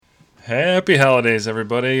Happy holidays,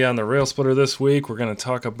 everybody. On the Railsplitter this week, we're going to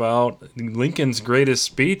talk about Lincoln's greatest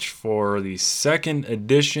speech for the second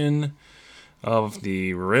edition of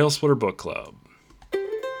the Railsplitter Book Club.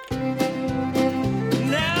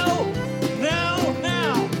 Now!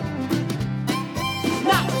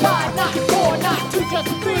 Not five, not four, not two, just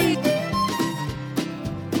three.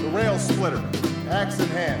 The Railsplitter, axe in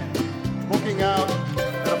hand, looking out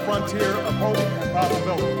at a frontier of hope and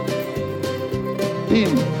possibility.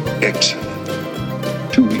 Being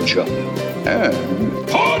excellent to each other. And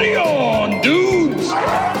party on, dudes!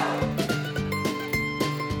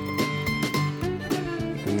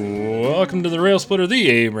 Welcome to the Railsplitter, the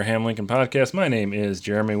Abraham Lincoln podcast. My name is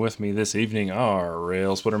Jeremy. With me this evening are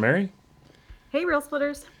Railsplitter Mary. Hey,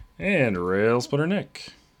 Railsplitters. And Railsplitter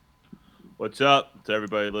Nick. What's up to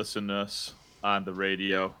everybody listening to us on the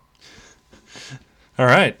radio? All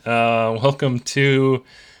right. Welcome to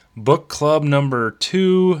Book Club number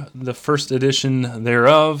 2, the first edition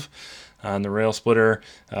thereof on the Railsplitter.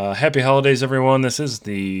 Happy holidays, everyone. This is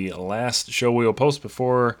the last show we will post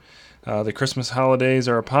before the Christmas holidays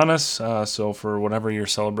are upon us. So for whatever you're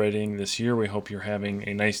celebrating this year, we hope you're having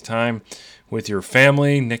a nice time with your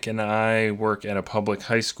family. Nick and I work at a public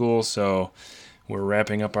high school, so we're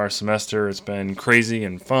wrapping up our semester. It's been crazy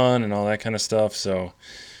and fun and all that kind of stuff. So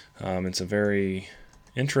it's a very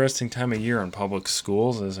interesting time of year in public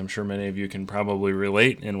schools, as I'm sure many of you can probably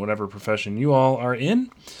relate in whatever profession you all are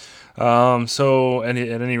in. So at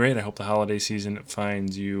any rate, I hope the holiday season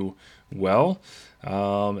finds you well.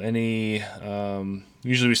 Usually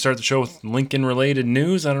we start the show with Lincoln-related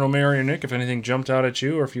news. I don't know, Mary or Nick, if anything jumped out at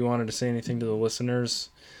you or if you wanted to say anything to the listeners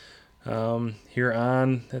here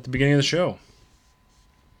on at the beginning of the show.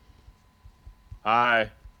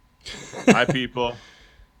 Hi, people.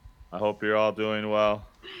 I hope you're all doing well.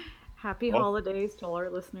 Happy holidays to all our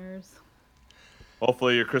listeners.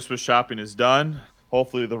 Hopefully your Christmas shopping is done.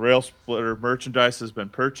 Hopefully the Railsplitter merchandise has been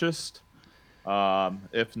purchased.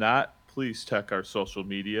 If not, please check our social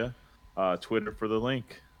media, Twitter for the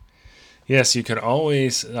link. Yes, you could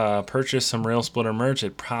always purchase some Railsplitter merch.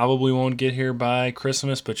 It probably won't get here by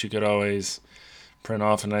Christmas, but you could always print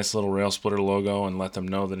off a nice little Railsplitter logo and let them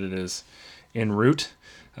know that it is en route.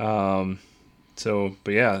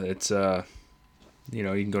 But yeah, it's, you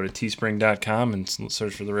can go to teespring.com and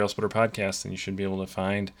search for the Railsplitter podcast, and you should be able to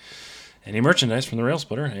find any merchandise from the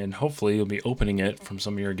Railsplitter, and hopefully you'll be opening it from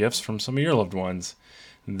some of your gifts from some of your loved ones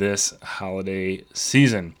this holiday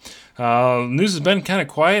season. News has been kind of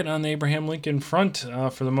quiet on the Abraham Lincoln front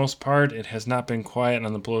for the most part. It has not been quiet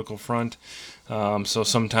on the political front. So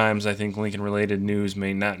sometimes I think Lincoln-related news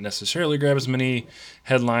may not necessarily grab as many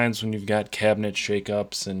headlines when you've got cabinet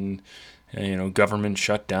shakeups and government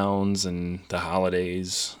shutdowns and the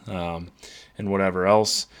holidays and whatever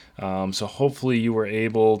else. So hopefully you were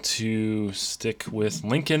able to stick with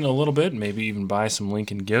Lincoln a little bit, maybe even buy some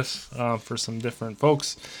Lincoln gifts for some different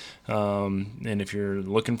folks. And if you're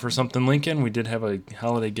looking for something Lincoln, we did have a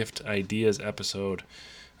holiday gift ideas episode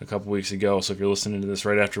a couple weeks ago. So if you're listening to this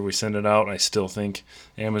right after we send it out, I still think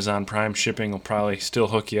Amazon Prime shipping will probably still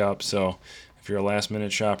hook you up. So if you're a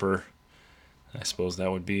last-minute shopper, I suppose that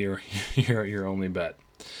would be your only bet.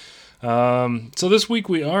 So this week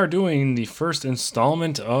we are doing the first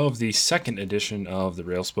installment of the second edition of the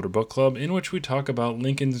Railsplitter Book Club, in which we talk about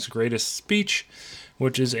Lincoln's Greatest Speech,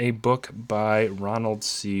 which is a book by Ronald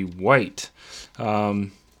C. White.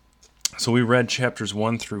 So we read chapters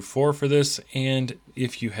 1 through 4 for this, and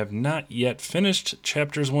if you have not yet finished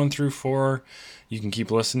chapters 1 through 4, you can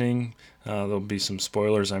keep listening. There'll be some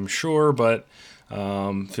spoilers, I'm sure, but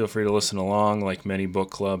feel free to listen along. Like many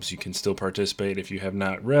book clubs, you can still participate if you have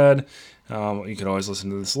not read. You can always listen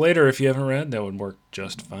to this later if you haven't read. That would work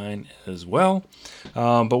just fine as well.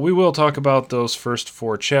 But we will talk about those first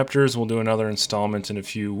 4 chapters. We'll do another installment in a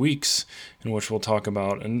few weeks in which we'll talk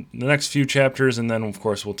about the next few chapters, and then, of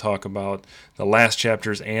course, we'll talk about the last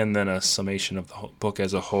chapters and then a summation of the book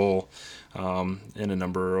as a whole in a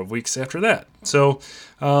number of weeks after that. So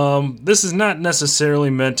this is not necessarily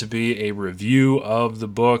meant to be a review of the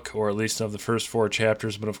book, or at least of the first 4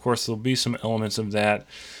 chapters, but of course there'll be some elements of that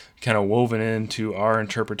kind of woven into our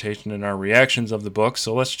interpretation and our reactions of the book.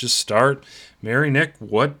 So let's just start. Mary, Nick,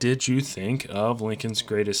 what did you think of Lincoln's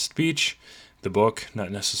Greatest Speech, the book,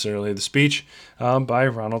 not necessarily the speech, by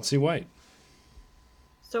Ronald C. White?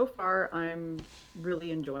 So far, I'm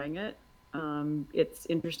really enjoying it. It's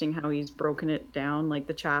interesting how he's broken it down. Like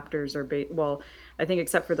the chapters are, I think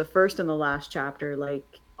except for the first and the last chapter, like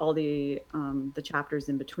all the chapters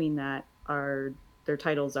in between that their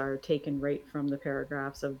titles are taken right from the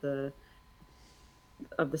paragraphs of the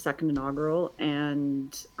of the second inaugural,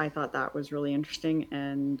 and I thought that was really interesting,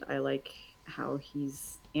 and I like how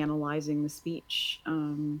he's analyzing the speech.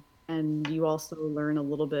 And you also learn a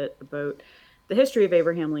little bit about the history of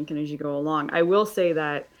Abraham Lincoln as you go along. I will say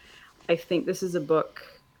that I think this is a book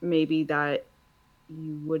maybe that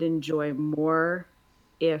you would enjoy more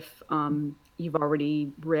if you've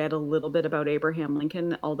already read a little bit about Abraham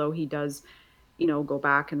Lincoln, although he does, go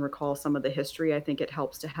back and recall some of the history. I think it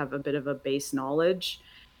helps to have a bit of a base knowledge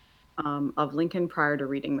of Lincoln prior to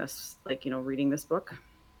reading this, reading this book.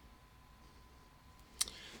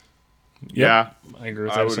 Yep, Yeah, I agree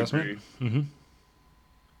with I that would assessment. agree.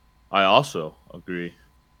 I also agree.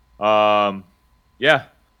 Yeah,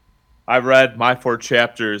 I read my 4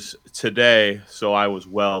 chapters today, so I was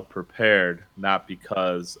well prepared, not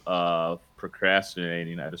because of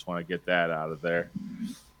procrastinating. I just want to get that out of there.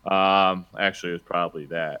 Actually, it was probably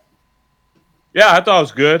that. Yeah, I thought it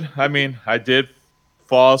was good. I mean, I did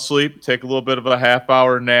fall asleep, take a little bit of a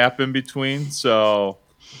half-hour nap in between, so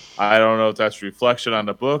I don't know if that's reflection on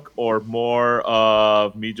the book or more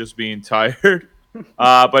of me just being tired.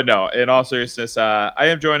 But no, in all seriousness, I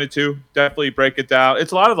am enjoying it too. Definitely break it down.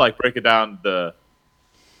 It's a lot of like break it down I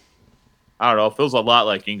don't know, it feels a lot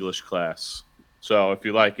like English class. So if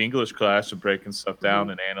you like English class and breaking stuff down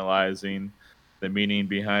and analyzing the meaning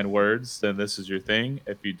behind words, then this is your thing.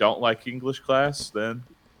 If you don't like English class, then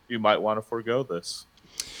you might want to forego this.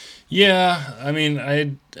 Yeah, I mean,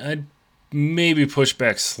 I'd maybe push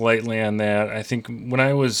back slightly on that. I think when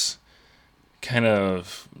I was kind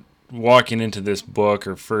of walking into this book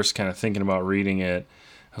or first kind of thinking about reading it,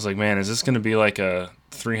 I was like, man, is this going to be like a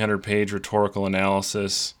 300-page rhetorical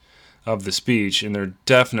analysis of the speech? And there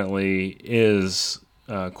definitely is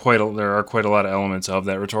there are quite a lot of elements of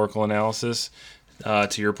that rhetorical analysis.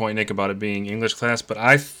 To your point, Nick, about it being English class, but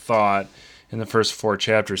I thought in the first 4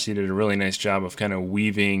 chapters he did a really nice job of kind of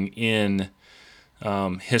weaving in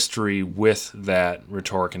history with that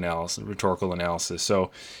rhetorical analysis.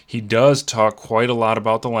 So he does talk quite a lot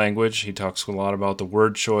about the language. He talks a lot about the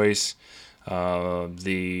word choice,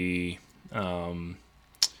 the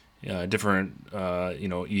different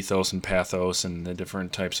ethos and pathos, and the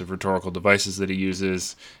different types of rhetorical devices that he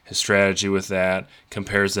uses. His strategy with that,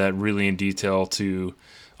 compares that really in detail to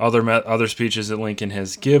other speeches that Lincoln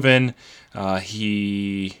has given.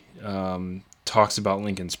 He talks about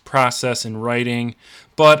Lincoln's process in writing,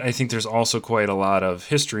 but I think there's also quite a lot of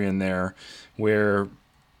history in there where,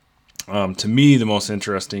 to me, the most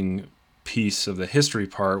interesting piece of the history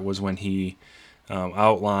part was when he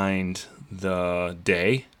outlined the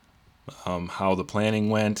day, how the planning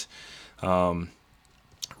went,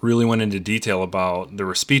 really went into detail about there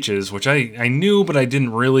were speeches, which I knew, but I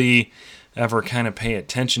didn't really ever kind of pay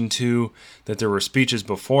attention to, that there were speeches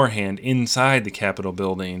beforehand inside the Capitol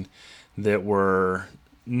building that were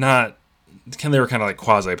not, they were kind of like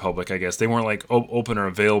quasi-public, I guess. They weren't like open or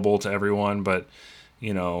available to everyone, but,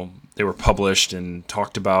 they were published and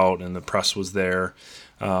talked about, and the press was there.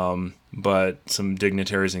 But some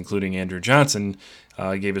dignitaries, including Andrew Johnson,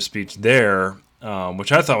 gave a speech there,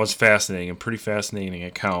 which I thought was fascinating, a pretty fascinating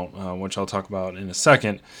account, which I'll talk about in a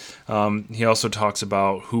second. He also talks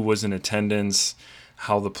about who was in attendance,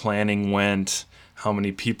 how the planning went, how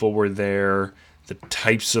many people were there, the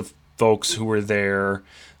types of folks who were there,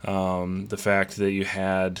 the fact that you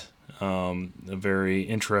had a very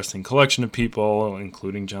interesting collection of people,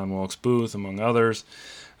 including John Wilkes Booth, among others.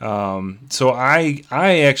 So I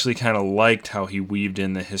actually kind of liked how he weaved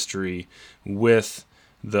in the history with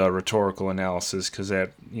the rhetorical analysis, because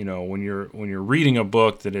that, when you're reading a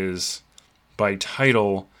book that is by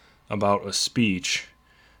title about a speech,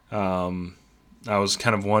 I was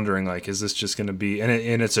kind of wondering, like, is this just going to be, and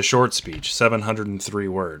it's a short speech, 703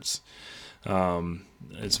 words.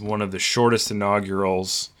 It's one of the shortest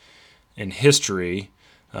inaugurals in history.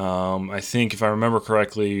 I think, if I remember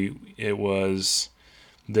correctly, it was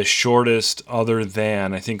the shortest other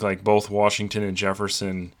than, I think, like both Washington and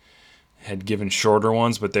Jefferson had given shorter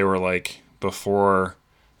ones, but they were like before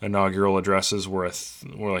inaugural addresses were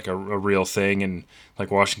like a real thing, and like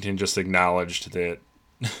Washington just acknowledged that,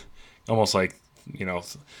 almost like,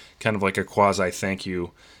 kind of like a quasi thank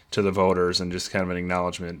you to the voters, and just kind of an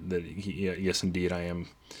acknowledgement that yes, indeed, I am,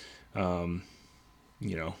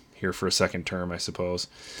 here for a second term, I suppose.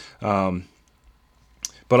 But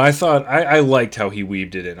I thought I liked how he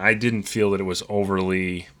weaved it in. I didn't feel that it was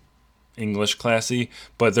overly English classy,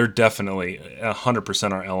 but there definitely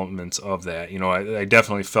 100% are elements of that. I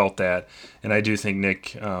definitely felt that, and I do think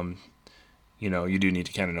Nick, you do need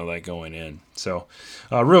to kind of know that going in. So,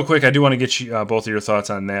 real quick, I do want to get you, both of your thoughts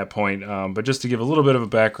on that point. But just to give a little bit of a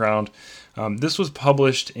background, this was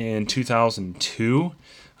published in 2002.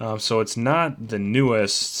 So it's not the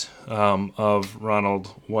newest of Ronald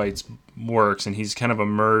White's works, and he's kind of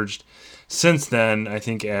emerged since then, I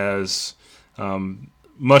think, as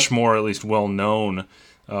much more, at least, well-known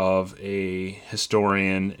of a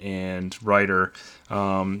historian and writer.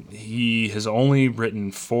 He has only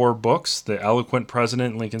written 4 books: The Eloquent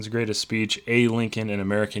President, Lincoln's Greatest Speech, A. Lincoln, and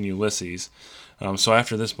American Ulysses. So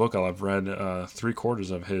after this book, I'll have read 3/4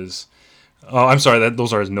 of his... Oh, I'm sorry,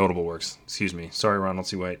 those are his notable works. Excuse me. Sorry, Ronald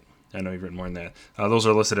C. White. I know you've written more than that. Those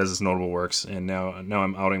are listed as his notable works, and now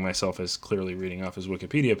I'm outing myself as clearly reading off his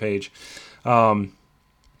Wikipedia page.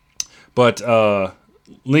 But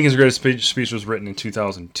Lincoln's Greatest Speech was written in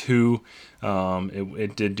 2002.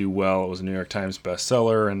 It did do well. It was a New York Times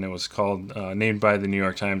bestseller, and it was called named by the New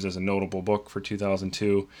York Times as a notable book for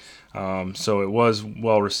 2002. So it was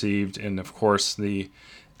well received, and of course the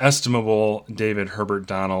estimable David Herbert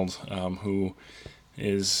Donald, who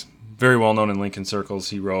is very well known in Lincoln circles.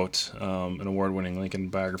 He wrote an award-winning Lincoln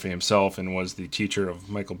biography himself and was the teacher of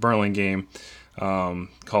Michael Burlingame.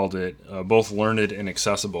 Called it both learned and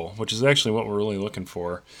accessible, which is actually what we're really looking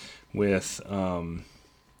for with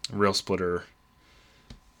Railsplitter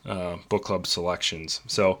Book Club selections.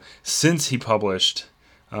 So since he published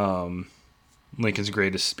Lincoln's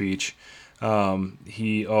Greatest Speech,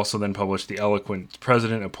 he also then published The Eloquent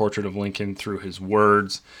President, A Portrait of Lincoln Through His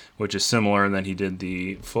Words, which is similar, and then he did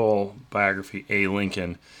the full biography, A.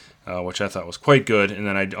 Lincoln, which I thought was quite good. And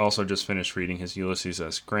then I also just finished reading his Ulysses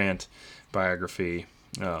S. Grant biography,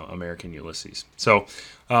 American Ulysses. So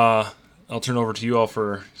I'll turn over to you all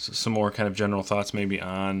for some more kind of general thoughts maybe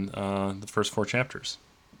on the first 4 chapters.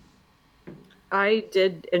 I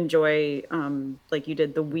did enjoy, like you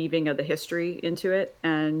did, the weaving of the history into it.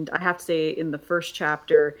 And I have to say, in the first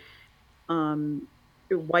chapter,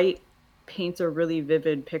 White paints a really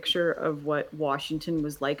vivid picture of what Washington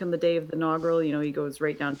was like on the day of the inaugural. He goes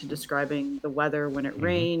right down to describing the weather when it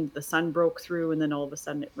rained, the sun broke through, and then all of a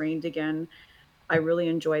sudden it rained again. I really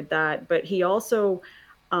enjoyed that. But he also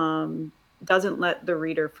doesn't let the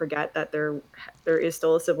reader forget that there is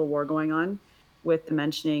still a civil war going on, with the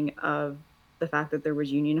mentioning of the fact that there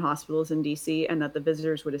was Union hospitals in DC and that the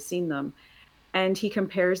visitors would have seen them. And he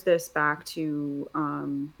compares this back to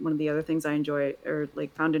one of the other things I enjoy or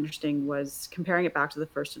found interesting was comparing it back to the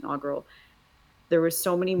first inaugural. There was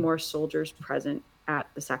so many more soldiers present at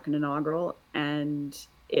the second inaugural, and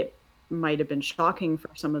it might have been shocking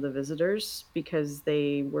for some of the visitors because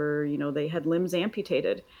they were, they had limbs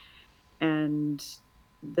amputated. And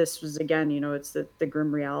this was, again, it's the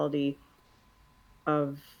grim reality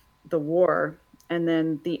of the war. And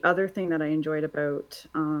then the other thing that I enjoyed about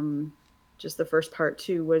just the first part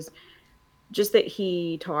too was just that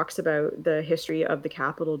he talks about the history of the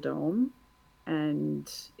Capitol Dome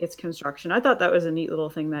and its construction. I thought that was a neat little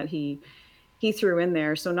thing that he threw in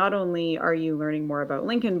there. So not only are you learning more about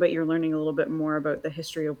Lincoln, but you're learning a little bit more about the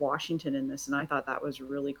history of Washington in this. And I thought that was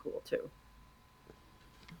really cool too.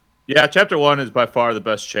 Yeah, chapter 1 is by far the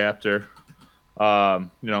best chapter.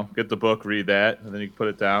 Get the book, read that, and then you can put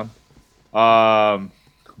it down.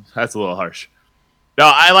 That's a little harsh. No,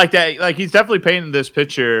 I like that. Like, he's definitely painting this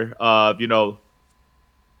picture of,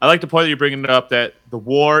 I like the point that you're bringing up that the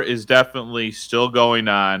war is definitely still going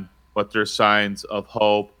on, but there's signs of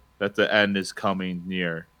hope that the end is coming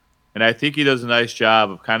near. And I think he does a nice job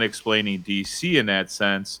of kind of explaining DC in that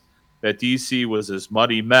sense, that DC was this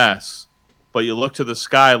muddy mess, but you look to the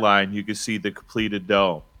skyline, you can see the completed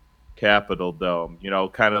dome, Capitol Dome,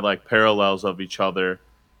 kind of like parallels of each other.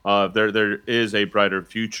 There is a brighter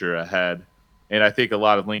future ahead. And I think a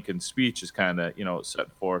lot of Lincoln's speech is kind of, set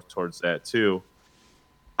forth towards that too.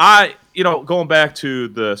 Going back to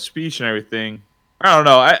the speech and everything, I don't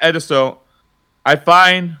know. I just don't. I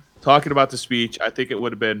find talking about the speech, I think it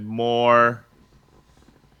would have been more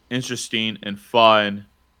interesting and fun,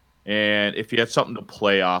 and if you had something to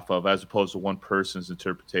play off of as opposed to one person's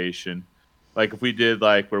interpretation. Like if we did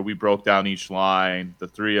where we broke down each line, the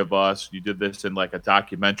 3 of us, you did this in a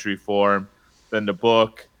documentary form, then the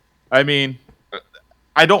book. I mean,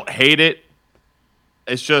 I don't hate it.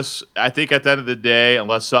 It's just, I think at the end of the day,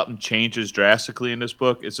 unless something changes drastically in this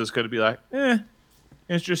book, it's just going to be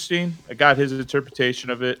interesting. I got his interpretation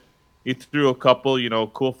of it. He threw a couple,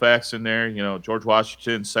 cool facts in there. George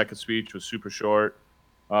Washington's second speech was super short.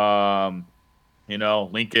 Lincoln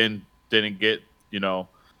didn't get,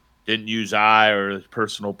 didn't use I or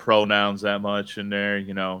personal pronouns that much in there.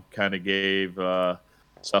 Kind of gave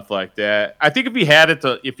stuff like that. I think if he had it,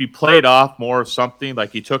 if he played off more of something,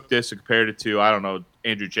 like he took this and compared it to, I don't know,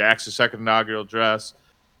 Andrew Jackson's second inaugural address,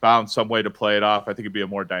 found some way to play it off, I think it'd be a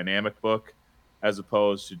more dynamic book as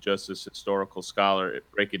opposed to just this historical scholar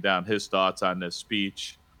breaking down his thoughts on this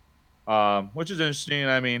speech, which is interesting.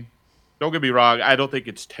 I mean, don't get me wrong, I don't think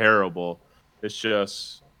it's terrible. It's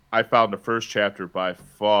just I found the first chapter by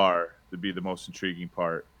far to be the most intriguing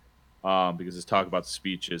part. Because it's talking about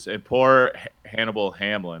speeches. And poor Hannibal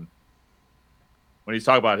Hamlin, when he's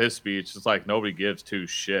talking about his speech, it's like nobody gives two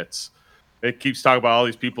shits. It keeps talking about all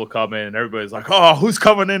these people coming, and everybody's like, oh, who's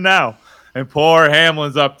coming in now? And poor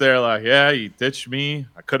Hamlin's up there like, yeah, you ditched me.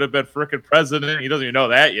 I could have been freaking president. He doesn't even know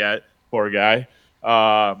that yet, poor guy.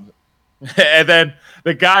 And then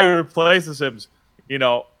the guy who replaces him's,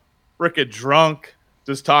 freaking drunk,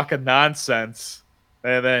 just talking nonsense.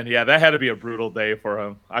 And then, yeah, that had to be a brutal day for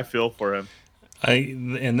him. I feel for him.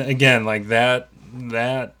 And again, like that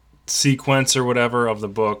sequence or whatever of the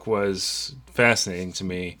book was fascinating to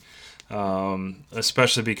me,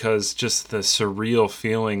 especially because just the surreal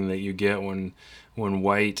feeling that you get when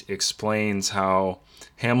White explains how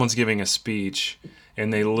Hamlin's giving a speech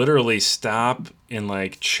and they literally stop and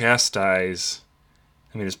like chastise.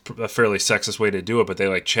 I mean, it's a fairly sexist way to do it, but they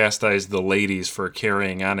like chastise the ladies for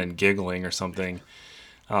carrying on and giggling or something.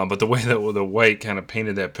 But the way that the White kind of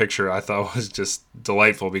painted that picture, I thought was just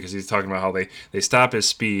delightful because he's talking about how they stop his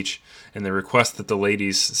speech and they request that the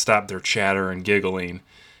ladies stop their chatter and giggling,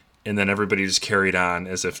 and then everybody just carried on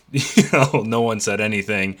as if no one said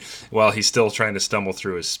anything while he's still trying to stumble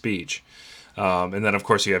through his speech. And then, of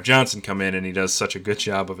course, you have Johnson come in and he does such a good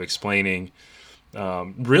job of explaining,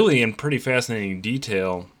 really in pretty fascinating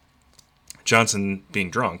detail, Johnson being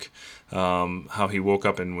drunk. How he woke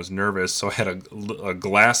up and was nervous, so had a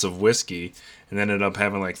glass of whiskey and ended up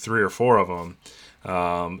having like 3 or 4 of them,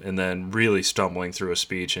 and then really stumbling through a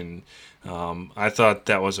speech. And I thought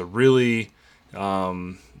that was a really,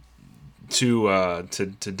 to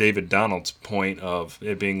David Donald's point of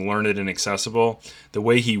it being learned and accessible, the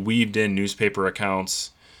way he weaved in newspaper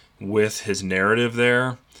accounts with his narrative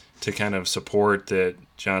there to kind of support that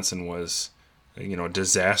Johnson was, a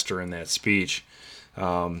disaster in that speech.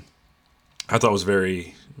 I thought it was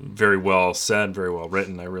very, very well said, very well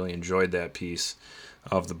written. I really enjoyed that piece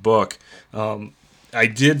of the book. I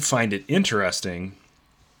did find it interesting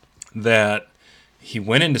that he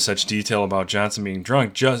went into such detail about Johnson being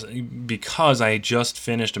drunk just because I just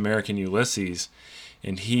finished American Ulysses,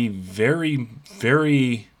 and he very,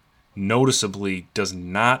 very noticeably does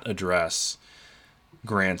not address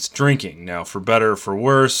Grant's drinking. Now, for better or for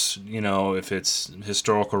worse, if it's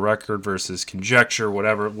historical record versus conjecture,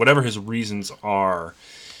 whatever his reasons are,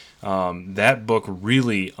 that book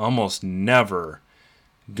really almost never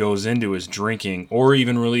goes into his drinking or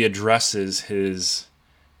even really addresses his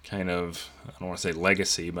kind of, I don't want to say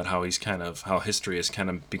legacy, but how history has kind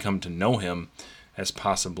of become to know him as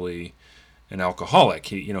possibly an alcoholic.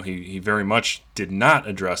 He very much did not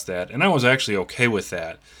address that, and I was actually okay with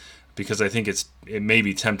that. Because I think it may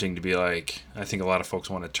be tempting to be like, I think a lot of folks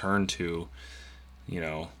want to turn to,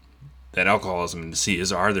 that alcoholism and to see is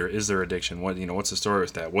there addiction? What's the story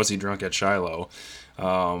with that? Was he drunk at Shiloh?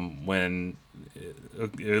 When,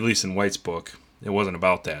 at least in White's book, it wasn't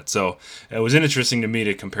about that. So it was interesting to me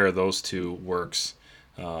to compare those two works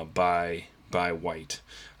by White.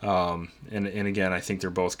 And again, I think they're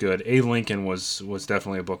both good. A. Lincoln was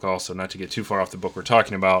definitely a book also, not to get too far off the book we're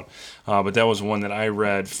talking about, but that was one that I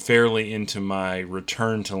read fairly into my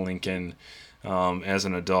return to Lincoln as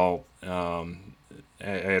an adult. I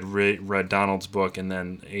had read Donald's book, and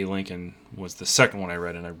then A. Lincoln was the second one I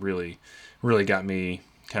read, and it really, really got me,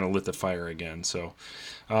 kind of lit the fire again. So,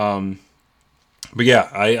 but yeah,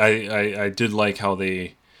 I did like how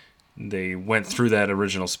they went through that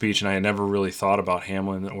original speech, and I had never really thought about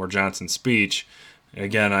Hamlin or Johnson's speech.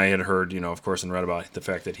 Again, I had heard, of course, and read about the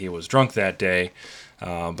fact that he was drunk that day,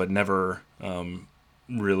 but never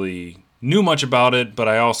really knew much about it. But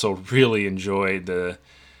I also really enjoyed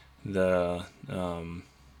the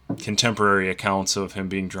contemporary accounts of him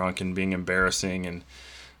being drunk and being embarrassing, and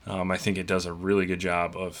I think it does a really good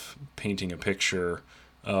job of painting a picture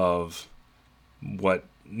of what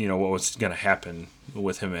was going to happen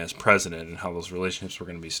with him as president and how those relationships were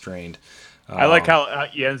going to be strained. I like how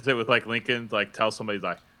he ends it with like Lincoln tell somebody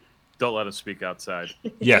like, don't let him speak outside.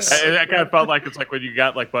 Yes. I kind of felt like it's like when you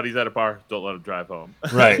got like buddies at a bar, don't let him drive home.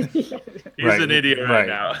 Right. He's an idiot right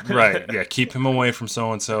now. Right. Yeah. Keep him away from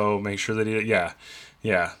so-and-so. Make sure that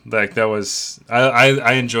yeah. Like that was,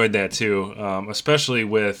 I enjoyed that too. Especially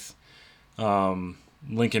with,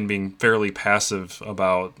 Lincoln being fairly passive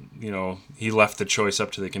about, he left the choice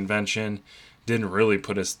up to the convention, didn't really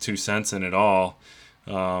put his 2 cents in at all,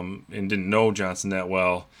 and didn't know Johnson that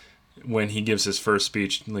well, when he gives his first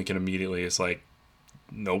speech, Lincoln immediately is like,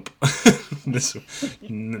 nope, this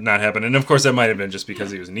not happening. And of course, that might have been just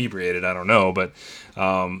because he was inebriated. I don't know, but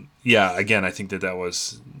yeah, again, I think that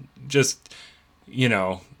was just,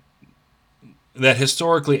 that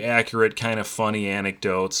historically accurate kind of funny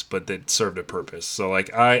anecdotes, but that served a purpose. So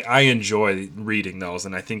like I enjoy reading those,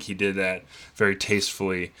 and I think he did that very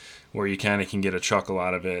tastefully, where you kind of can get a chuckle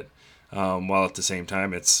out of it, while at the same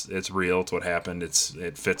time it's real. It's what happened.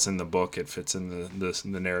 It fits in the book. It fits in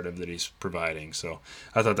the narrative that he's providing. So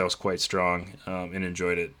I thought that was quite strong, and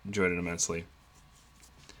enjoyed it immensely.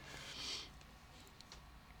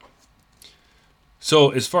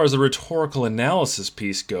 So as far as the rhetorical analysis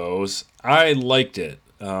piece goes, I liked it.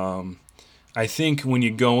 I think when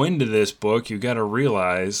you go into this book, you got to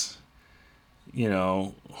realize,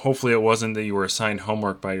 hopefully it wasn't that you were assigned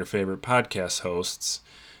homework by your favorite podcast hosts,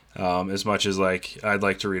 as much as like I'd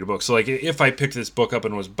like to read a book. So like if I picked this book up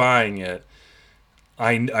and was buying it,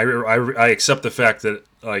 I accept the fact that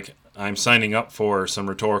like I'm signing up for some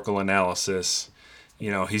rhetorical analysis.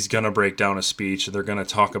 He's going to break down a speech. They're going to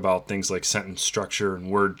talk about things like sentence structure and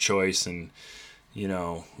word choice and,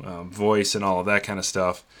 voice and all of that kind of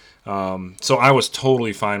stuff. So I was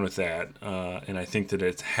totally fine with that. And I think that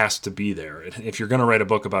it has to be there. If you're going to write a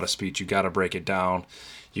book about a speech, you got to break it down.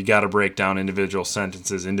 You got to break down individual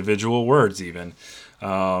sentences, individual words even.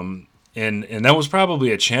 And that was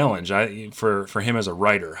probably a challenge for him as a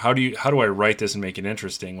writer. How do I write this and make it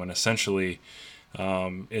interesting when essentially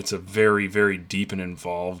it's a very, very deep and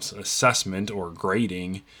involved assessment or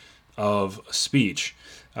grading of speech.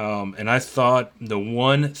 And I thought the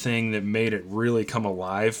one thing that made it really come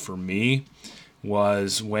alive for me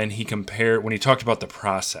was when he talked about the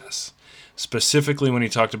process. Specifically when he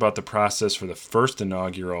talked about the process for the first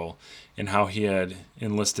inaugural and how he had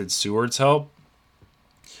enlisted Seward's help.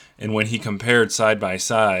 And when he compared side by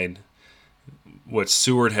side what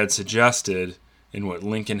Seward had suggested and what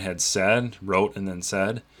Lincoln had wrote and then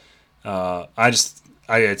said, I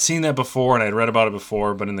had seen that before and I had read about it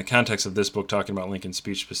before, but in the context of this book talking about Lincoln's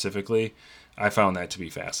speech specifically, I found that to be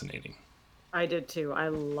fascinating. I did too. I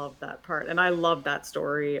love that part. And I love that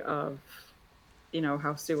story of,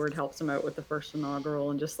 how Seward helps him out with the first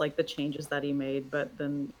inaugural and just like the changes that he made. But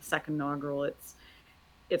then the second inaugural,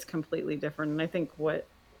 it's completely different. And I think what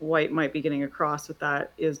White might be getting across with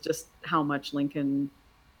that is just how much Lincoln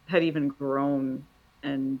had even grown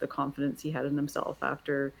and the confidence he had in himself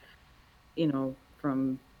after,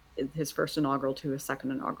 from his first inaugural to his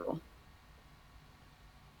second inaugural.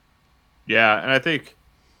 Yeah, and I think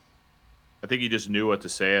he just knew what to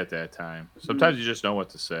say at that time. Sometimes you just know what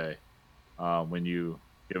to say when you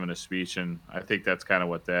giving a speech, and I think that's kind of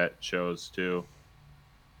what that shows too.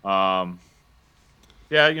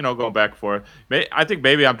 Yeah, going back and forth. I think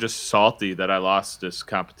maybe I'm just salty that I lost this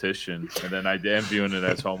competition, and then I am viewing it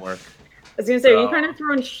as homework. I was going to say, are you kind of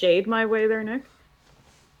throwing shade my way there, Nick?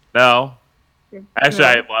 No. Actually,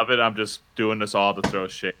 I love it. I'm just doing this all to throw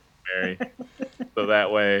shade at Mary. So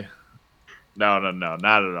that way... No,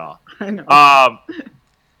 not at all. I know.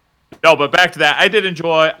 No, but back to that. I did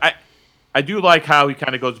enjoy... I do like how he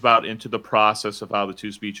kind of goes about into the process of how the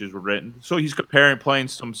two speeches were written. So he's playing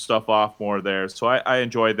some stuff off more there. So I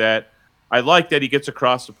enjoyed that. I like that he gets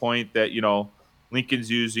across the point that, Lincoln's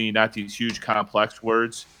using not these huge complex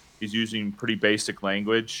words. He's using pretty basic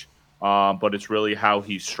language, but it's really how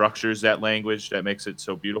he structures that language that makes it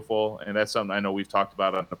so beautiful. And that's something I know we've talked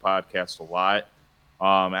about on the podcast a lot,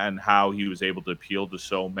 and how he was able to appeal to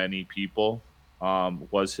so many people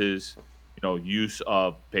was his use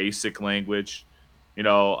of basic language.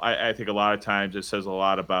 I think a lot of times it says a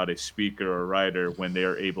lot about a speaker or a writer when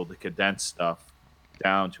they're able to condense stuff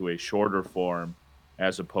down to a shorter form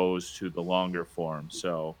as opposed to the longer form.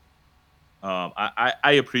 So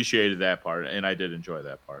I appreciated that part, and I did enjoy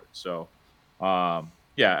that part. So,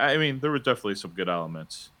 yeah, I mean, there were definitely some good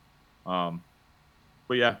elements. But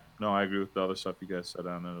yeah, no, I agree with the other stuff you guys said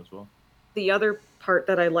on it as well. The other part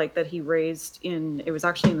that I like that he raised it was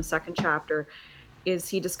actually in the second chapter, is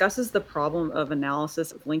he discusses the problem of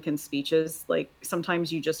analysis of Lincoln's speeches. Like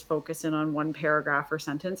sometimes you just focus in on one paragraph or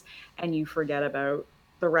sentence and you forget about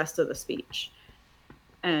the rest of the speech.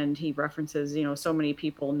 And he references, so many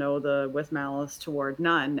people know the with malice toward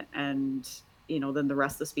none, and, then the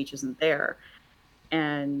rest of the speech isn't there.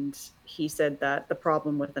 And he said that the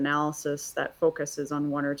problem with analysis that focuses on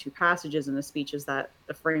one or two passages in the speech is that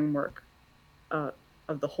the framework of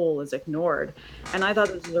the whole is ignored. And I thought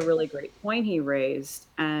this was a really great point he raised.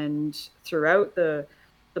 And throughout the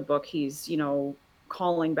book, he's,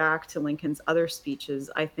 calling back to Lincoln's other speeches,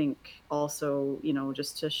 I think also,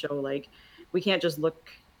 just to show like we can't just look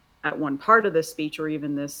at one part of this speech or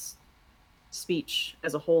even this speech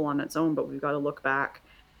as a whole on its own, but we've got to look back,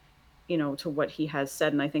 to what he has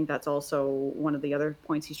said. And I think that's also one of the other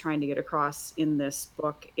points he's trying to get across in this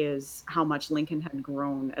book is how much Lincoln had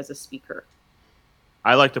grown as a speaker.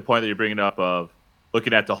 I like the point that you're bringing up of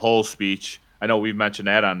looking at the whole speech. I know we've mentioned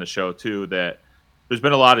that on the show too, that there's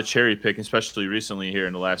been a lot of cherry picking, especially recently here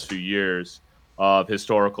in the last few years, of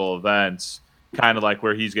historical events, kind of like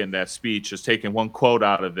where he's getting that speech, just taking one quote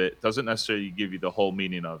out of it doesn't necessarily give you the whole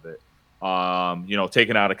meaning of it.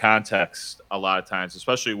 Taken out of context a lot of times,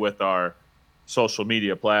 especially with our social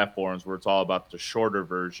media platforms where it's all about the shorter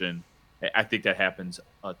version. I think that happens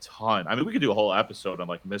a ton. I mean, we could do a whole episode on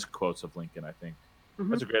like misquotes of Lincoln. I think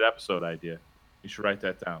that's a great episode idea. You should write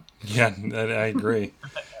that down. Yeah, I agree.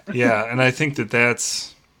 Yeah, and I think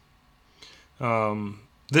that's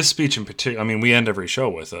this speech in particular. I mean, we end every show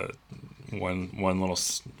with one little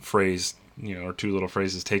phrase, or two little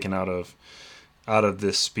phrases taken out of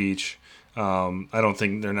this speech. I don't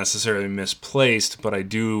think they're necessarily misplaced, but I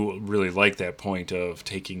do really like that point of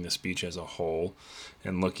taking the speech as a whole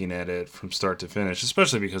and looking at it from start to finish,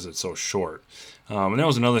 especially because it's so short. And that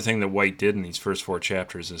was another thing that White did in these first 4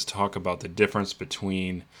 chapters is talk about the difference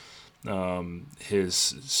between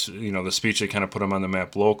his, the speech that kind of put him on the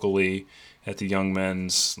map locally at the Young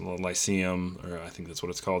Men's Lyceum, or I think that's what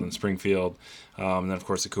it's called in Springfield, and then of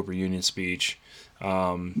course the Cooper Union speech,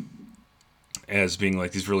 as being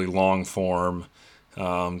like these really long form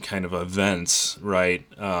kind of events, right?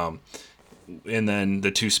 And then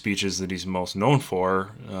the 2 speeches that he's most known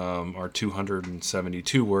for are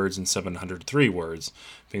 272 words and 703 words,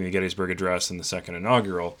 being the Gettysburg Address and the Second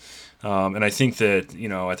Inaugural. And I think that,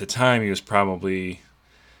 at the time he was probably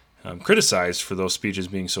criticized for those speeches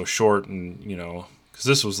being so short and, because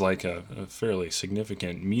this was like a fairly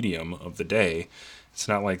significant medium of the day. It's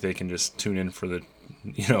not like they can just tune in for the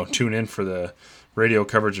radio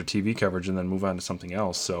coverage or TV coverage and then move on to something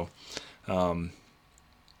else. So,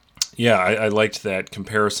 I liked that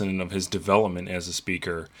comparison of his development as a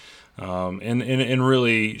speaker, and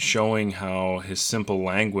really showing how his simple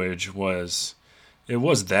language was. It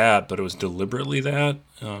was that, but it was deliberately that.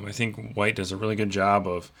 I think White does a really good job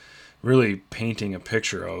of really painting a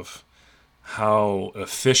picture of how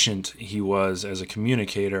efficient he was as a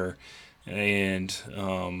communicator, and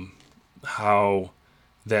how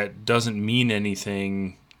that doesn't mean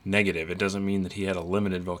anything negative. It doesn't mean that he had a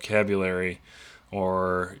limited vocabulary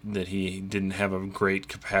or that he didn't have a great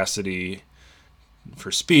capacity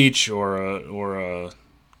for speech or a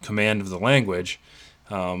command of the language.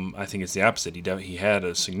 I think it's the opposite. He had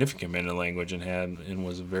a significant command of language and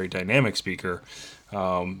was a very dynamic speaker,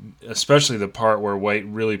 especially the part where White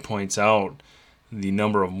really points out the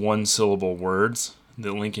number of one-syllable words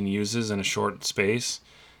that Lincoln uses in a short space,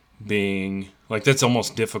 being like that's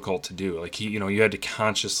almost difficult to do. Like you had to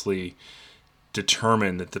consciously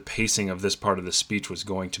determine that the pacing of this part of the speech was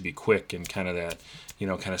going to be quick and kind of that,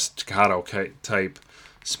 kind of staccato type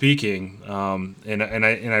speaking. And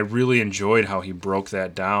I really enjoyed how he broke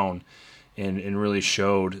that down and really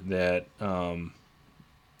showed that,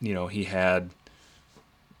 he had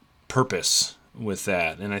purpose with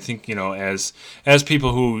that. And I think, as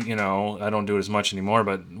people who, I don't do it as much anymore,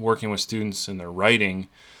 but working with students in their writing,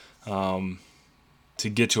 to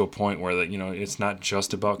get to a point where that, it's not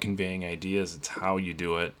just about conveying ideas, it's how you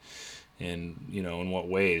do it and, in what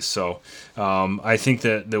ways. So I think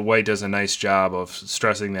that White does a nice job of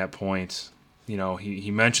stressing that point.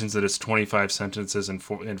 He mentions that it's 25 sentences in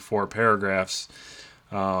 4 paragraphs.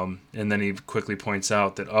 And then he quickly points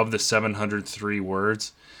out that of the 703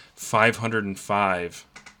 words, 505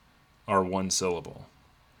 are one syllable.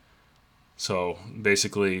 So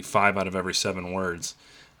basically 5 out of every 7 words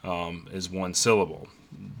is one syllable.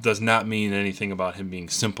 Does not mean anything about him being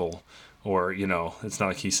simple, or it's not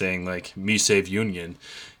like he's saying like "me save Union,"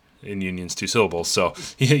 and Union's 2 syllables. So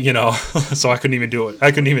so I couldn't even do it. I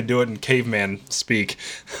couldn't even do it in caveman speak.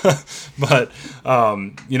 But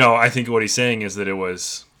I think what he's saying is that it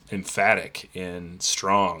was emphatic and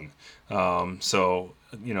strong. So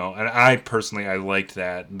and I personally liked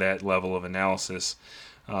that level of analysis.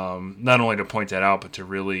 Not only to point that out, but to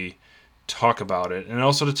really talk about it, and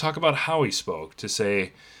also to talk about how he spoke, to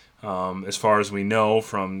say, as far as we know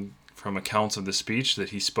from accounts of the speech, that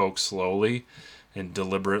he spoke slowly and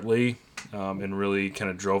deliberately, and really kind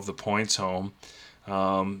of drove the points home.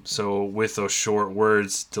 So with those short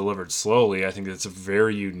words delivered slowly, I think that's a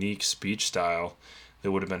very unique speech style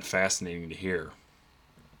that would have been fascinating to hear.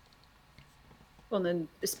 Well, and then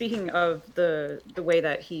speaking of the way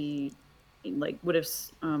that he like would have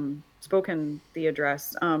spoken the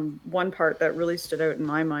address. One part that really stood out in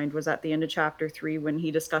my mind was at the end of chapter 3 when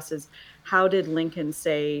he discusses how did Lincoln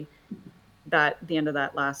say that the end of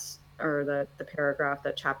that last or the paragraph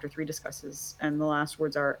that chapter 3 discusses, and the last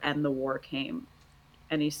words are "and the war came,"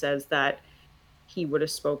 and he says that he would have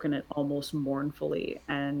spoken it almost mournfully,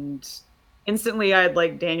 and instantly I had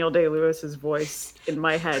like Daniel Day-Lewis's voice in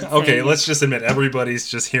my head. Okay, let's just admit everybody's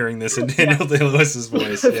just hearing this in Daniel Day-Lewis's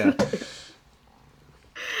voice. Yeah.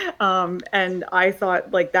 And I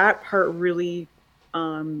thought like that part really,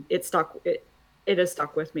 it has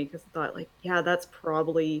stuck with me because I thought like, yeah, that's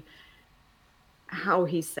probably how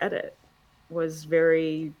he said it. Was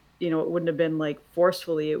very, it wouldn't have been like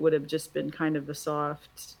forcefully. It would have just been kind of the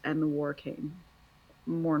soft, and the war came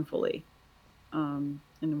mournfully, in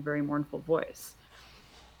a very mournful voice.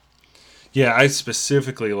 Yeah, I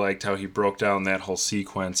specifically liked how he broke down that whole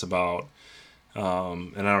sequence about,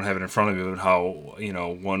 and I don't have it in front of me, but how,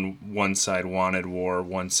 one side wanted war,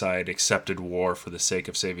 one side accepted war for the sake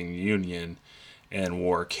of saving the Union, and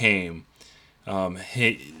war came.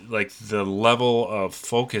 Like the level of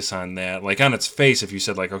focus on that, like on its face, if you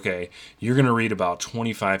said like, okay, you're going to read about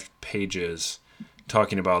 25 pages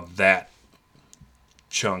talking about that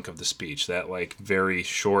chunk of the speech, that like very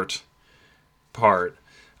short part,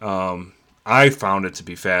 I found it to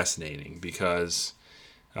be fascinating because,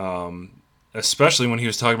 especially when he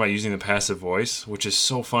was talking about using the passive voice, which is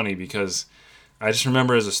so funny because I just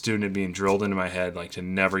remember as a student it being drilled into my head like to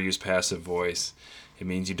never use passive voice. It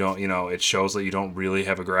means you don't, it shows that you don't really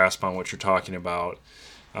have a grasp on what you're talking about.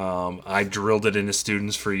 I drilled it into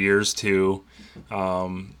students for years too.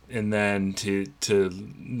 And then to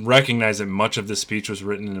recognize that much of the speech was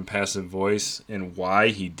written in a passive voice and why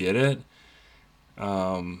he did it,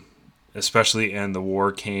 especially "and the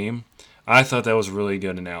war came," I thought that was really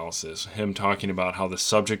good analysis. Him talking about how the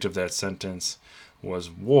subject of that sentence was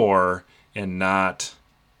war and not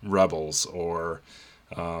rebels or,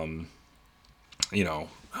 however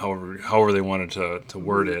they wanted to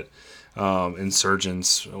word it,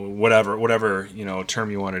 insurgents, whatever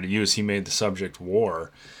term you wanted to use. He made the subject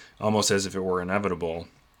war, almost as if it were inevitable.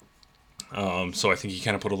 So I think he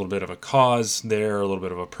kind of put a little bit of a cause there, a little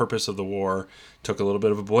bit of a purpose of the war, took a little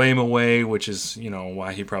bit of a blame away, which is,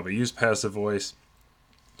 why he probably used passive voice.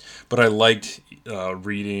 But I liked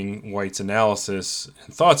reading White's analysis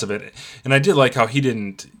and thoughts of it. And I did like how he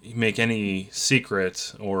didn't make any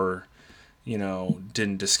secret or,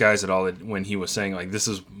 didn't disguise it all when he was saying, like, this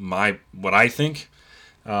is what I think.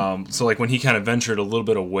 So, like, when he kind of ventured a little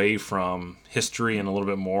bit away from history and a little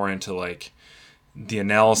bit more into, like, the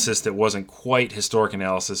analysis that wasn't quite historic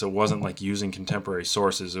analysis, it wasn't like using contemporary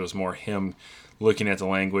sources, it was more him looking at the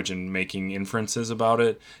language and making inferences about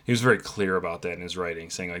it. He was very clear about that in his writing,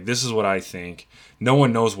 saying like, this is what I think. No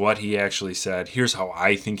one knows what he actually said. Here's how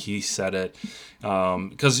I think he said it.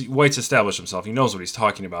 Because White's established himself. He knows what he's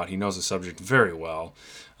talking about. He knows the subject very well.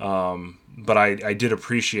 But I did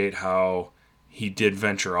appreciate how he did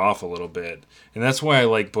venture off a little bit. And that's why I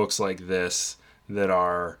like books like this that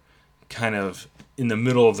are kind of in the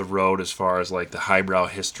middle of the road as far as like the highbrow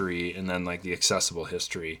history and then like the accessible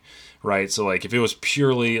history, right? So like if it was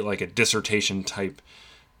purely like a dissertation type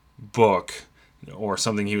book or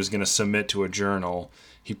something he was going to submit to a journal,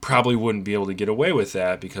 he probably wouldn't be able to get away with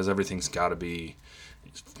that because everything's got to be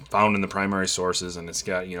found in the primary sources and it's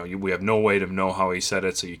got, we have no way to know how he said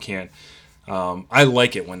it, so you can't. I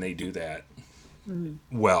like it when they do that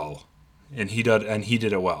well, and he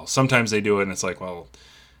did it well. Sometimes they do it and it's like, well,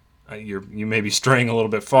 you may be straying a little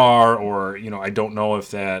bit far, or I don't know if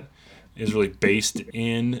that is really based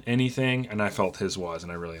in anything, and I felt his was,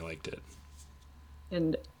 and I really liked it.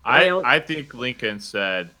 And I think Lincoln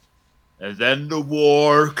said, and then the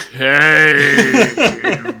war came.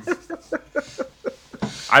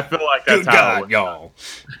 I feel like that's Good how God, y'all.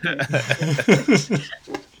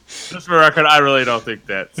 Just for the record, I really don't think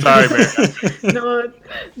that. Sorry, man. No,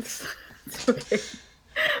 it's okay.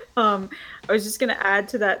 I was just going to add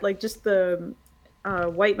to that, like, just the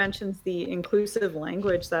White mentions the inclusive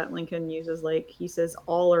language that Lincoln uses. Like, he says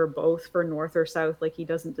all or both for North or South. Like, he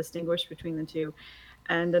doesn't distinguish between the two.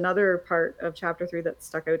 And another part of chapter 3 that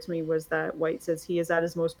stuck out to me was that White says he is at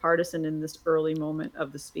his most partisan in this early moment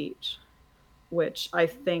of the speech, which I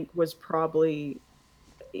think was probably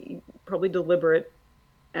deliberate,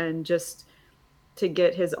 and just to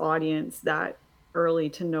get his audience that early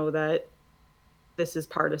to know that this is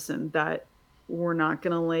partisan, that we're not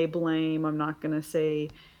going to lay blame. I'm not going to say,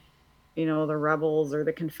 the rebels or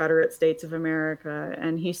the Confederate States of America.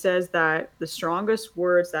 And he says that the strongest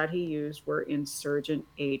words that he used were insurgent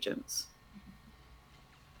agents.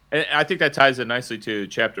 And I think that ties in nicely to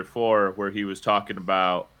chapter 4, where he was talking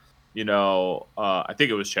about, I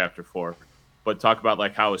think it was chapter 4, but talk about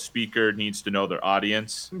like how a speaker needs to know their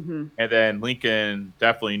audience. Mm-hmm. And then Lincoln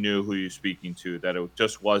definitely knew who he was speaking to, that it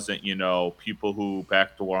just wasn't, people who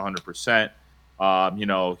backed the war 100%.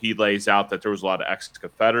 He lays out that there was a lot of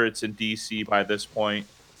ex-Confederates in D.C. by this point.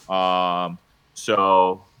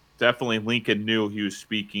 So definitely Lincoln knew he was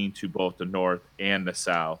speaking to both the North and the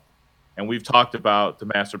South. And we've talked about the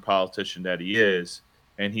master politician that he is,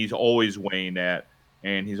 and he's always weighing that,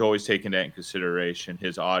 and he's always taking that in consideration,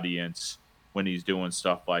 his audience, when he's doing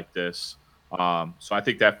stuff like this. So I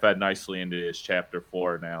think that fed nicely into his chapter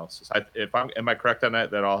 4 analysis. Am I correct on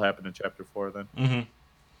that? That all happened in chapter 4 then? Mm-hmm.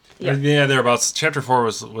 Yeah. Thereabouts. Chapter 4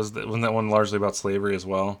 wasn't that one largely about slavery as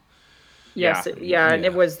well? Yes, yeah, and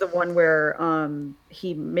it was the one where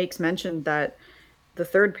he makes mention that the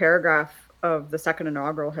third paragraph of the second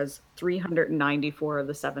inaugural has 394 of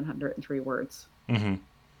the 703 words. Mm-hmm.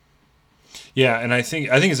 Yeah, and I think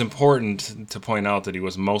it's important to point out that he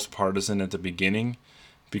was most partisan at the beginning,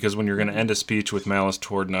 because when you're going to end a speech with malice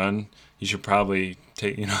toward none, you should probably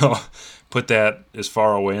put that as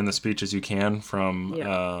far away in the speech as you can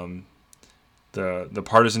from the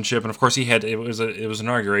partisanship. And of course, it was an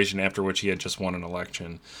inauguration after which he had just won an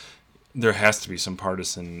election. There has to be some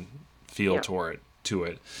partisan feel to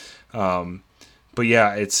it. But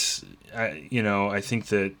yeah, I think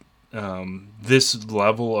that this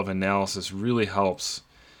level of analysis really helps,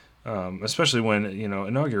 especially when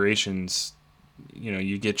inaugurations.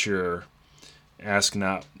 You get your ask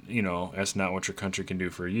not what your country can do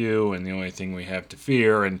for you, and the only thing we have to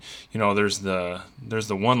fear, and there's the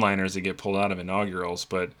one-liners that get pulled out of inaugurals,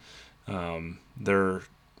 but they're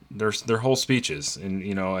whole speeches,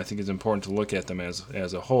 and I think it's important to look at them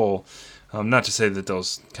as a whole. Not to say that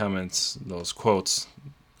those comments, those quotes,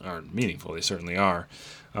 aren't meaningful. They certainly are.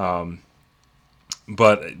 But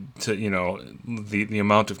to the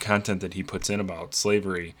amount of content that he puts in about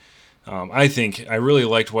slavery. I really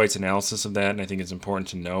liked White's analysis of that, and I think it's important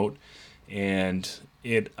to note. And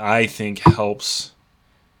it, I think, helps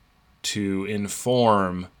to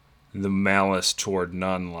inform the malice toward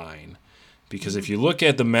none line. Because if you look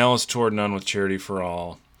at the malice toward none with Charity for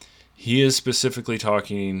All, he is specifically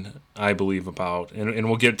talking, I believe, about, and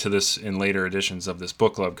we'll get to this in later editions of this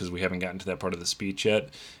book club because we haven't gotten to that part of the speech yet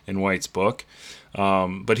in White's book.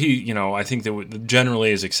 But he, I think that generally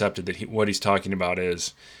is accepted that what he's talking about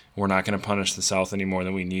is, we're not going to punish the South any more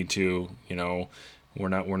than we need to. We're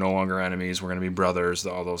no longer enemies. We're going to be brothers.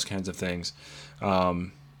 All those kinds of things.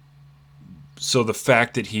 So the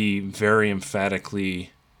fact that he very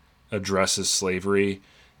emphatically addresses slavery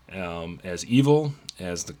as evil,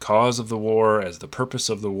 as the cause of the war, as the purpose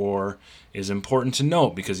of the war, is important to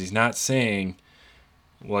note, because he's not saying,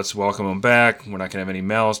 let's welcome them back, we're not going to have any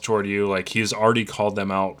malice toward you. Like, he's already called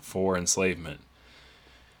them out for enslavement.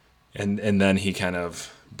 And then he kind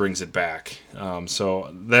of brings it back. So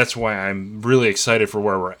that's why I'm really excited for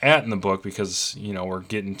where we're at in the book, because we're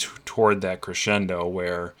getting toward that crescendo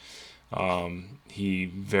where he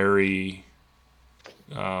very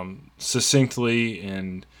succinctly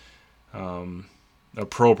and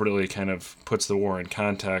appropriately kind of puts the war in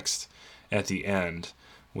context at the end,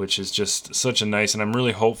 which is just such a nice, and I'm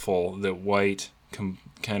really hopeful that White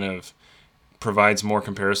kind of provides more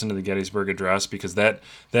comparison to the Gettysburg Address, because that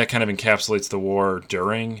kind of encapsulates the war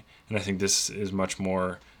during, and I think this is much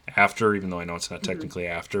more after, even though I know it's not technically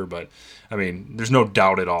after, but I mean, there's no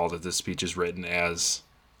doubt at all that this speech is written as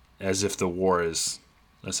if the war is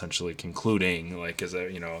essentially concluding, like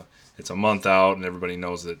it's a month out and everybody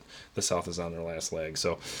knows that the South is on their last leg.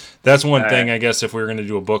 So that's one thing, I guess, if we were going to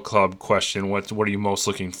do a book club question, what are you most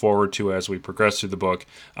looking forward to as we progress through the book?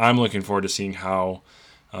 I'm looking forward to seeing how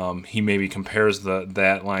he maybe compares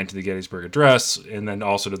that line to the Gettysburg Address, and then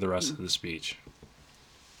also to the rest of the speech.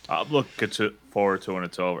 I'm looking forward to when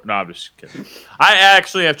it's over. No, I'm just kidding. I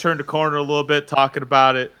actually have turned a corner a little bit talking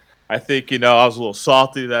about it. I think, I was a little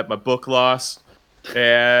salty that my book lost,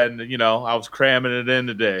 and, I was cramming it in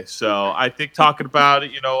today. So I think talking about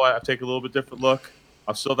it, I take a little bit different look.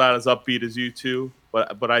 I'm still not as upbeat as you two,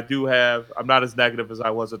 but I'm not as negative as I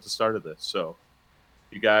was at the start of this. So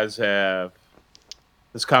you guys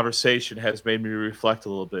this conversation has made me reflect a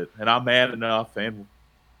little bit, and I'm man enough and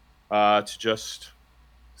to just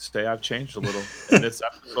say I've changed a little in this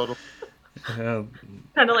episode. Kind of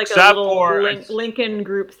like a little Lincoln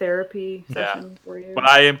group therapy session for you. But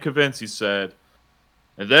I am convinced, he said,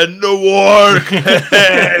 and then the war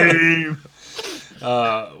came.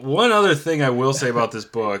 One other thing I will say about this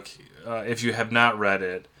book, if you have not read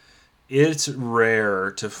it, it's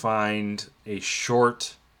rare to find a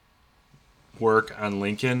short work on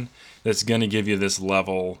Lincoln that's going to give you this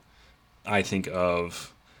level, I think,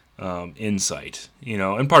 of insight,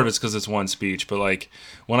 and part of it's because it's one speech. But like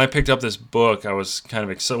when I picked up this book, I was kind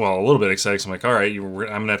of excited, a little bit excited. So I'm like, all right, I'm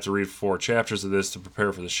going to have to read 4 chapters of this to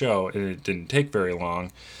prepare for the show. And it didn't take very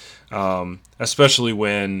long, especially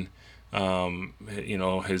when,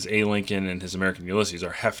 his A. Lincoln and his American Ulysses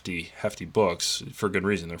are hefty books for good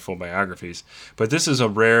reason. They're full biographies. But this is a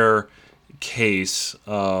rare case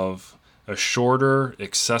of a shorter,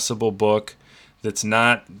 accessible book that's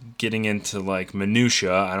not getting into like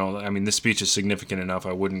minutia. This speech is significant enough.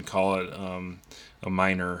 I wouldn't call it a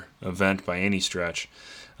minor event by any stretch.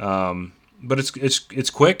 But it's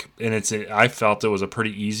quick, and I felt it was a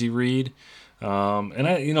pretty easy read. And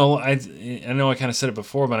I know I kind of said it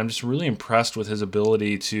before, but I'm just really impressed with his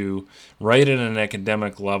ability to write at an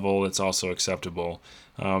academic level that's also acceptable.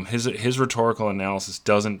 His rhetorical analysis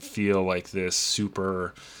doesn't feel like this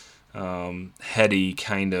super heady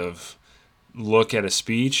kind of look at a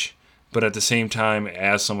speech, but at the same time,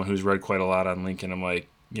 as someone who's read quite a lot on Lincoln, I'm like,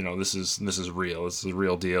 this is real. This is a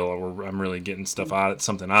real deal. I'm really getting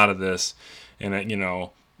something out of this, and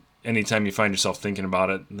anytime you find yourself thinking about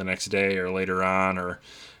it the next day or later on, or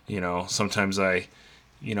sometimes how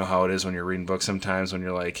it is when you're reading books. Sometimes when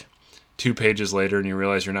you're like 2 pages later and you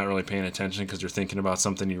realize you're not really paying attention because you're thinking about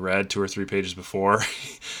something you read 2 or 3 pages before,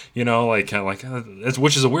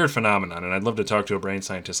 which is a weird phenomenon. And I'd love to talk to a brain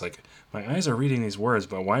scientist. Like, my eyes are reading these words,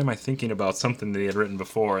 but why am I thinking about something that he had written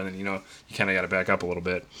before? And then, you kind of got to back up a little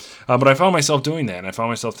bit. But I found myself doing that, and I found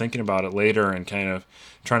myself thinking about it later and kind of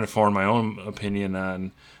trying to form my own opinion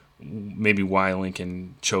on maybe why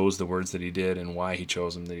Lincoln chose the words that he did and why he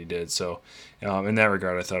chose them that he did. So in that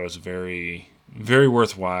regard, I thought it was very, very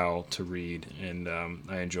worthwhile to read, and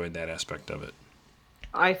I enjoyed that aspect of it.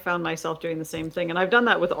 I found myself doing the same thing, and I've done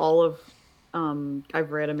that with all of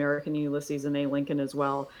I've read American Ulysses and A. Lincoln as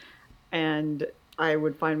well, and I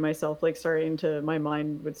would find myself like my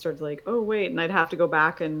mind would start to like, oh wait, and I'd have to go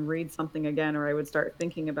back and read something again, or I would start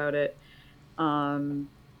thinking about it. And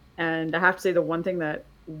I have to say, the one thing that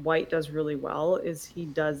White does really well is he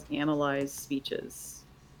does analyze speeches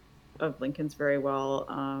of Lincoln's very well,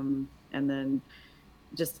 and then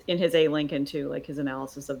just in his A. Lincoln too, like his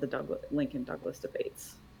analysis of the Lincoln-Douglas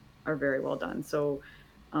debates are very well done. So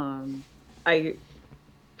the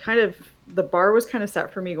bar was kind of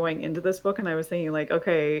set for me going into this book, and I was thinking like,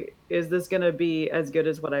 okay, is this going to be as good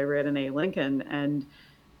as what I read in A. Lincoln? And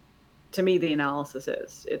to me, the analysis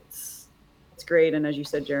it's great, and as you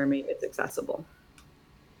said, Jeremy, it's accessible.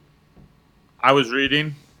 I was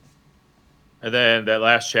reading, and then that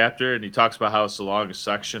last chapter, and he talks about how it's the longest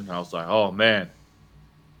section. I was like, oh man,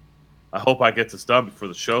 I hope I get this done before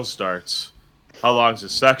the show starts. How long is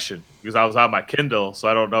this section? Because I was on my Kindle, so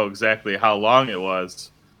I don't know exactly how long it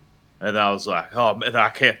was. And I was like, oh man, I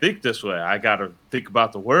can't think this way. I got to think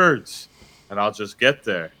about the words, and I'll just get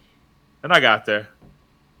there. And I got there,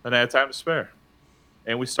 and I had time to spare.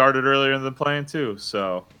 And we started earlier than planned too,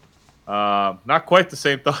 so not quite the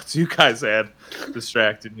same thoughts you guys had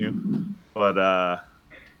distracting you. But I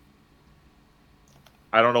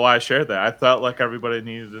don't know why I shared that. I felt like everybody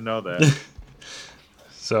needed to know that.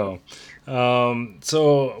 So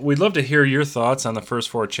we'd love to hear your thoughts on the first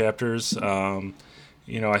 4 chapters.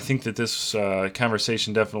 I think that this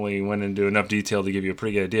conversation definitely went into enough detail to give you a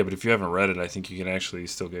pretty good idea, but if you haven't read it, I think you can actually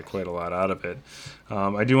still get quite a lot out of it.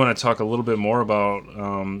 I do want to talk a little bit more about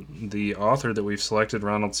the author that we've selected,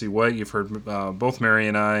 Ronald C. White. You've heard both Mary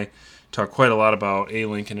and I talk quite a lot about A.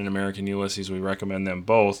 Lincoln and American Ulysses. We recommend them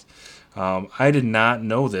both. I did not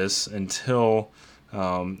know this until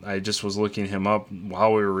I just was looking him up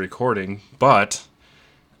while we were recording, but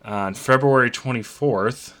on February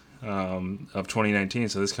 24th, of 2019,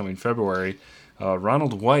 so this coming February,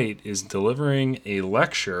 Ronald White is delivering a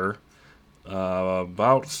lecture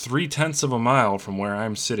about 0.3 of a mile from where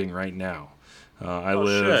I'm sitting right now. I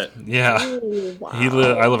live, shit. yeah. Ooh, wow.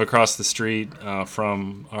 I live across the street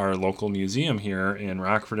from our local museum here in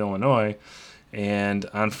Rockford, Illinois, and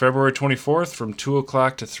on February 24th, from 2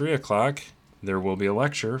 o'clock to 3 o'clock, there will be a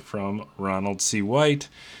lecture from Ronald C. White,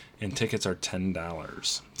 and tickets are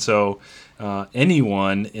 $10. So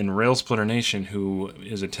anyone in Railsplitter Nation who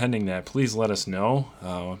is attending that, please let us know,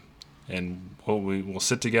 and we'll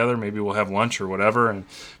sit together. Maybe we'll have lunch or whatever and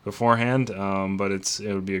beforehand. But it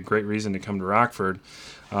would be a great reason to come to Rockford.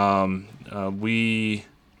 I've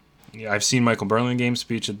seen Michael Burlingame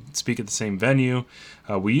speak at the same venue.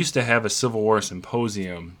 We used to have a Civil War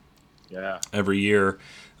symposium every year.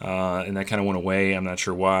 And that kind of went away. I'm not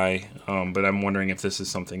sure why, but I'm wondering if this is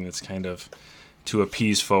something that's kind of to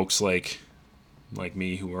appease folks like like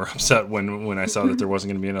me, who were upset when I saw that there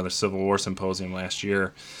wasn't going to be another Civil War symposium last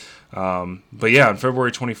year. But yeah, on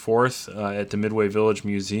February 24th at the Midway Village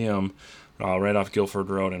Museum, right off Guilford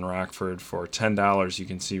Road in Rockford, for $10, you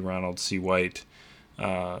can see Ronald C. White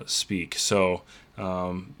speak. So,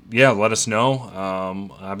 let us know.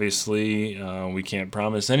 Obviously, we can't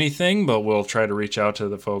promise anything, but we'll try to reach out to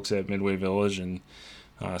the folks at Midway Village and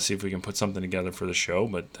see if we can put something together for the show.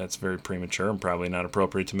 But that's very premature and probably not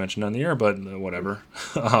appropriate to mention on the air. But whatever.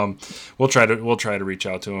 We'll try to reach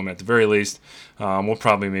out to them at the very least. We'll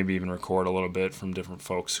probably maybe even record a little bit from different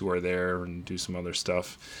folks who are there and do some other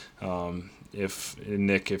stuff.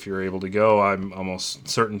 If you're able to go, I'm almost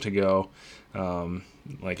certain to go.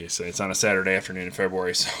 Like I said, it's on a Saturday afternoon in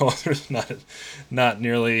February, so there's not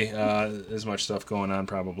nearly as much stuff going on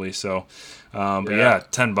probably. So, but yeah,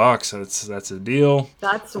 $10, that's a deal.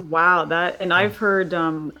 That's wow. And I've heard,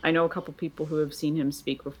 I know a couple people who have seen him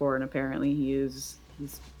speak before, and apparently he's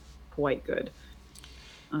quite good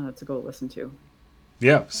to go listen to.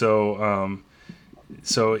 Yeah. So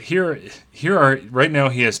here are right now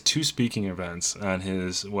he has 2 speaking events on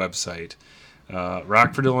his website,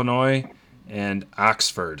 Rockford, Illinois, and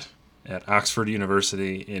Oxford, at Oxford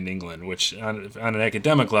University in England, which on an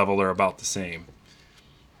academic level they're about the same.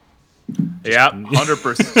 Yep,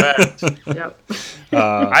 100%. Yep.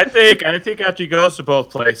 I think after he goes to both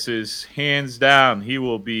places, hands down, he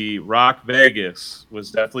will be Rock Vegas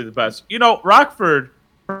was definitely the best. Rockford,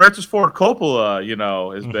 Francis Ford Coppola,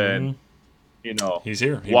 has been, he's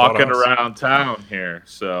here. He walking around town here.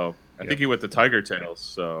 So I think he went to Tiger Tails.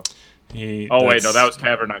 So. Wait, no, that was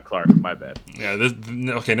Tavern on Clark. My bad. Yeah.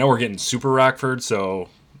 Okay, now we're getting super Rockford, so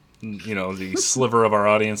the sliver of our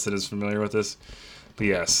audience that is familiar with this. But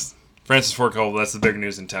yes, Francis Ford Coppola. That's the big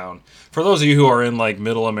news in town. For those of you who are in like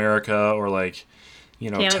Middle America or like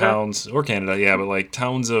Canada. Towns or Canada, yeah, but like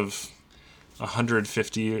towns of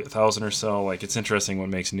 150,000 or so, like it's interesting what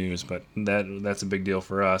makes news. But that's a big deal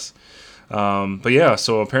for us. But yeah,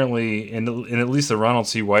 so apparently in at least the Ronald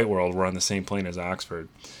C. White world, we're on the same plane as Oxford.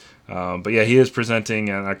 But yeah, he is presenting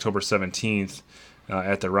on October 17th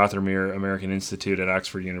at the Rothermere American Institute at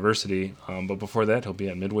Oxford University. But before that, he'll be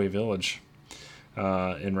at Midway Village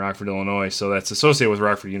in Rockford, Illinois. So that's associated with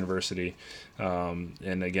Rockford University.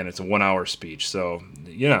 And again, it's a 1-hour speech. So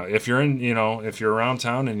if you're if you're around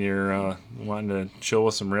town and you're wanting to chill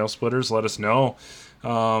with some rail splitters, let us know.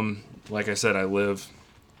 Like I said, I live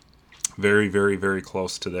very, very, very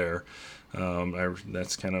close to there.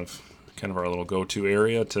 That's kind of our little go-to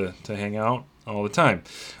area to hang out all the time.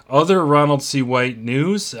 Other Ronald C. White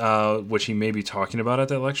news, which he may be talking about at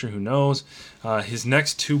that lecture, who knows. His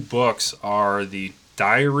next 2 books are the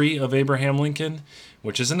Diary of Abraham Lincoln,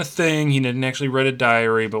 which isn't a thing. He didn't actually write a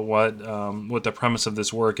diary, but what the premise of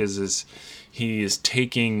this work is he is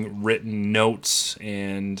taking written notes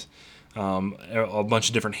and a bunch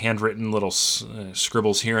of different handwritten little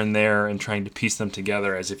scribbles here and there and trying to piece them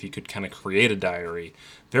together as if you could kind of create a diary.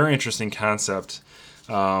 Very interesting concept.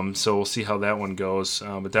 So we'll see how that one goes.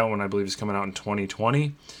 But that one, I believe, is coming out in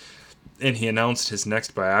 2020. And he announced his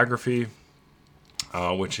next biography,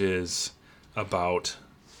 which is about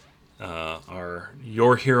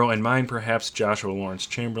your hero and mine, perhaps, Joshua Lawrence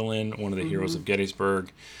Chamberlain, one of the heroes of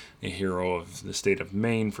Gettysburg, a hero of the state of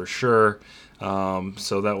Maine for sure.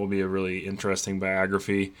 So that will be a really interesting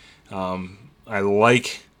biography. I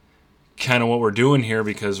like kind of what we're doing here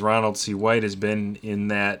because Ronald C. White has been in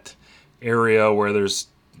that area where there's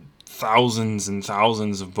thousands and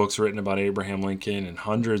thousands of books written about Abraham Lincoln and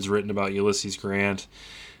hundreds written about Ulysses Grant.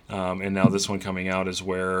 And now this one coming out is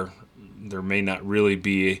where there may not really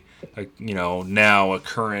be now a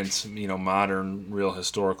current, modern real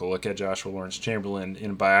historical look at Joshua Lawrence Chamberlain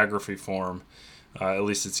in biography form. At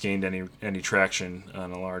least it's gained any traction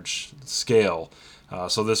on a large scale.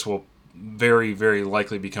 So this will very, very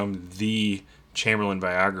likely become the Chamberlain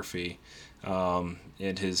biography.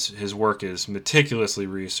 And his work is meticulously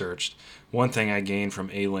researched. One thing I gained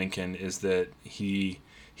from A. Lincoln is that he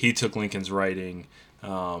took Lincoln's writing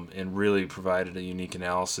and really provided a unique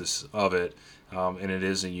analysis of it. And it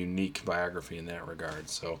is a unique biography in that regard.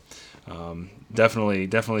 So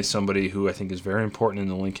definitely somebody who I think is very important in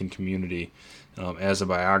the Lincoln community as a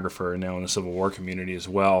biographer, and now in the Civil War community as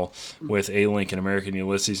well, with A. Lincoln, American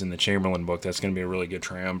Ulysses, and the Chamberlain book. That's going to be a really good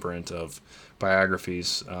triumvirate of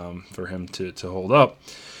biographies for him to hold up.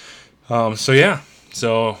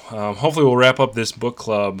 So hopefully we'll wrap up this book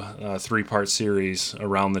club 3-part series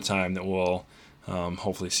around the time that we'll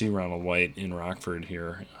hopefully see Ronald White in Rockford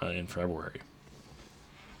here in February.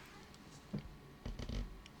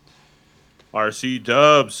 RC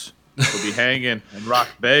Dubs will be hanging in Rock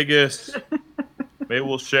Vegas Maybe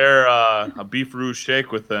we'll share a beefaroo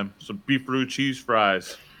shake with them. Some beefaroo cheese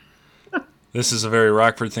fries. This is a very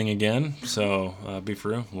Rockford thing again. So,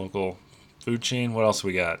 Beefaroo, local food chain. What else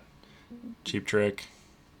we got? Cheap Trick.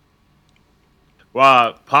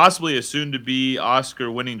 Well, possibly a soon-to-be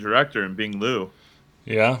Oscar-winning director in Bing Liu.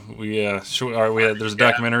 Yeah, there's a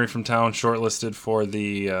documentary from town shortlisted for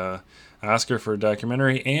the Oscar for a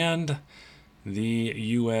documentary, and the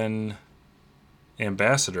UN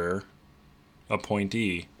ambassador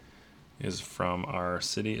appointee is from our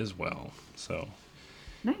city as well. So,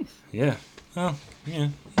 Nice. yeah. Well, yeah.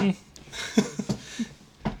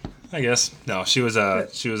 I guess no. She was a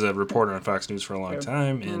reporter on Fox News for a long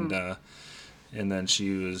time, and then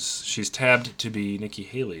she's tabbed to be Nikki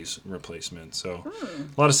Haley's replacement. So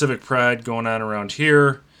a lot of civic pride going on around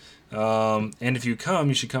here. And if you come,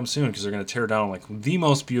 you should come soon because they're going to tear down like the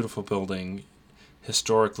most beautiful building,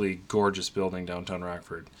 historically gorgeous building downtown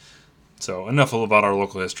Rockford. So enough about our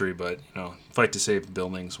local history, but fight to save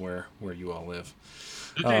buildings where you all live.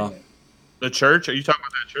 The church? Are you talking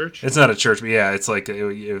about that church? It's not a church, but yeah, it's like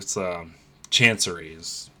it's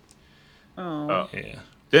chanceries. Oh. Yeah.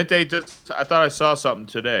 Didn't they just? I thought I saw something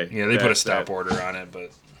today. Yeah, they put a stop order on it,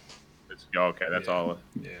 but okay. That's all.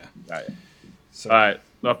 Yeah. All right. So, All right.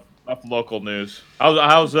 Enough local news.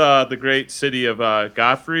 How's the great city of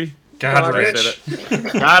Godfrey? Godrich.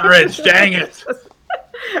 Godrich. Dang it.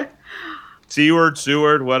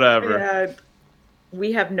 Seward, whatever. Yeah,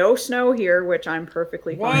 we have no snow here, which I'm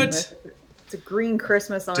perfectly fine What? with. It's a green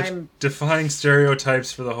Christmas. Defying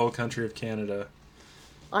stereotypes for the whole country of Canada.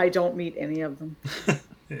 I don't meet any of them.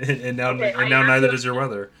 and now Okay, neither does your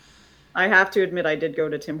weather. I have to admit, I did go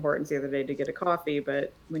to Tim Hortons the other day to get a coffee,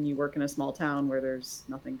 but when you work in a small town where there's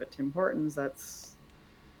nothing but Tim Hortons, that's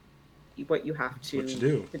what you have to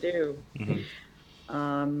do.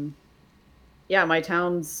 Mm-hmm. Yeah, my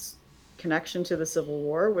town's connection to the Civil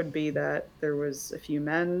War would be that there was a few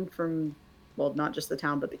men from, well, not just the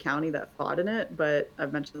town, but the county that fought in it. But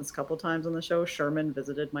I've mentioned this a couple times on the show. Sherman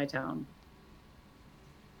visited my town.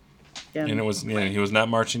 And it was, he was not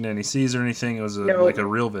marching to any C's or anything. It was like a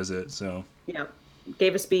real visit. So yeah,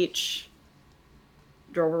 gave a speech,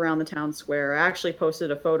 drove around the town square. I actually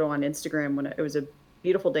posted a photo on Instagram when it was a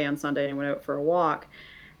beautiful day on Sunday and went out for a walk.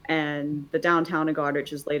 And the downtown of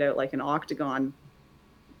Goderich is laid out like an octagon.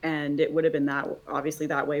 And it would have been obviously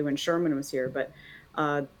that way when Sherman was here. But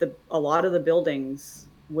a lot of the buildings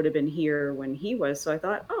would have been here when he was. So I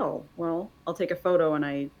thought, oh, well, I'll take a photo. And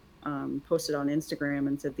I posted on Instagram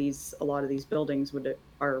and said a lot of these buildings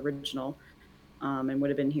are original and would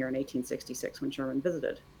have been here in 1866 when Sherman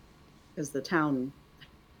visited. Because the town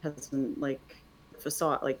hasn't, the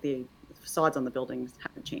facades on the buildings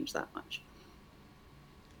haven't changed that much.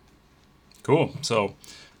 Cool. So,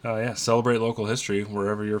 celebrate local history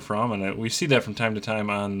wherever you're from, and we see that from time to time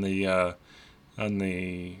on the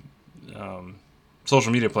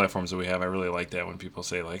social media platforms that we have. I really like that when people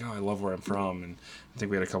say like, "Oh, I love where I'm from," and I think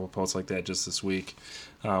we had a couple posts like that just this week,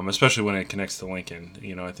 especially when it connects to Lincoln.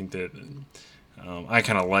 I think that I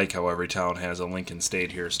kind of like how every town has a Lincoln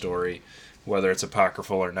stayed here story, whether it's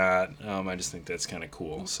apocryphal or not. I just think that's kind of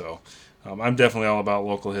cool. So, I'm definitely all about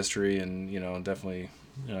local history, and definitely.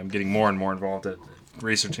 I'm getting more and more involved at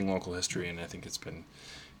researching local history, and I think it's been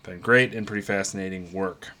great and pretty fascinating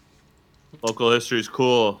work. Local history is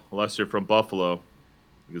cool, unless you're from Buffalo,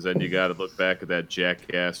 because then you got to look back at that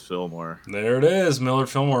jackass Fillmore. There it is, Millard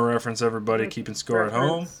Fillmore reference. Everybody keeping score at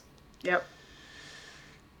home. Yep.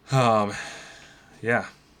 Yeah.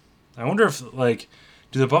 I wonder if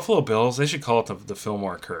do the Buffalo Bills? They should call it the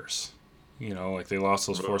Fillmore curse. They lost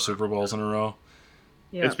those 4 Super Bowls in a row.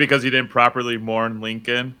 Yeah. It's because he didn't properly mourn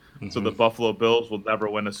Lincoln, so the Buffalo Bills will never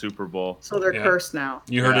win a Super Bowl. So they're cursed now.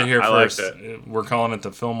 You heard it here first. Like We're calling it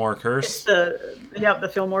the Fillmore curse. It's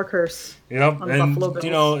the Fillmore curse. Yep, and Buffalo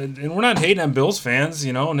Bills. and we're not hating on Bills fans.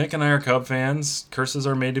 Nick and I are Cub fans. Curses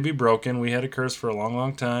are made to be broken. We had a curse for a long,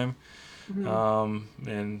 long time,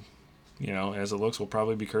 and as it looks, we'll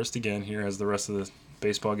probably be cursed again here as the rest of the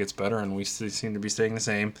baseball gets better, and we seem to be staying the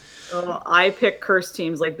same. Well, I pick cursed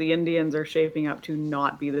teams like the Indians are shaping up to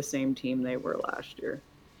not be the same team they were last year.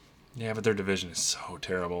 Yeah, but their division is so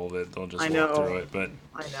terrible that they'll just walk through it. But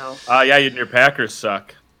I know. Your Packers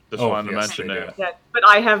suck. Just wanted to mention that. Yeah, but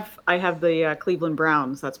I have the Cleveland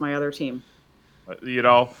Browns. That's my other team.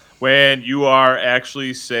 When you are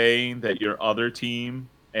actually saying that your other team,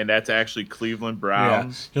 and that's actually Cleveland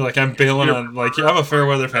Browns. Yeah. You're like, I'm bailing on, I'm a fair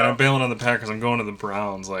weather fan. I'm bailing on the Packers. I'm going to the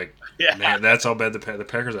Browns. Man, that's how bad the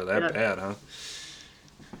Packers are that bad, huh?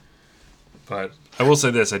 But I will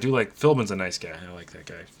say this. I do like, Philbin's a nice guy. I like that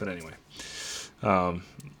guy. But anyway.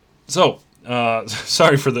 So,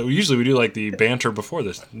 Sorry for the. Usually we do like the banter before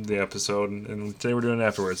the episode, and today we're doing it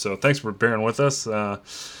afterwards. So thanks for bearing with us.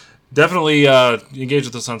 Definitely engage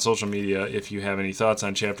with us on social media if you have any thoughts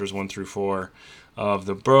on chapters 1 through 4 of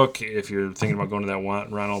the book. If you're thinking about going to that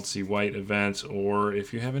Ronald C. White event, or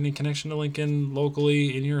if you have any connection to Lincoln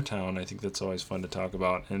locally in your town, I think that's always fun to talk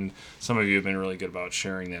about. And some of you have been really good about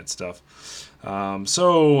sharing that stuff.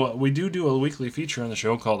 So we do a weekly feature on the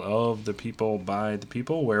show called Of the People by the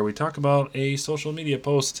People, where we talk about a social media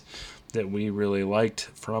post that we really liked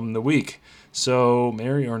from the week. So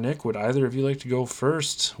Mary or Nick, would either of you like to go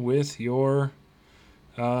first with your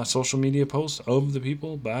social media post of the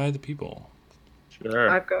people by the people? Sure.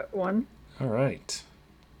 I've got one. All right.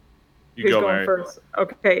 You Who's go, going Mary. first?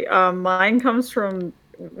 Okay. Mine comes from.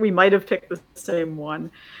 We might have picked the same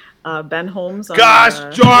one. Ben Holmes. Gosh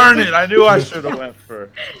darn it! I knew I should have went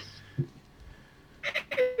first.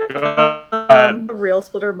 The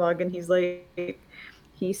Railsplitter mug, and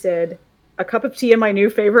he said, "A cup of tea in my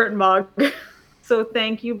new favorite mug." So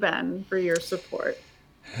thank you, Ben, for your support.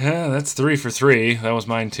 Yeah, that's 3 for 3. That was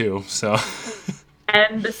mine too. So.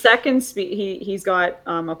 And the second he's got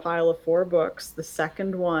a pile of 4 books. The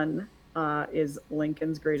second one is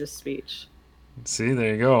Lincoln's greatest speech. See,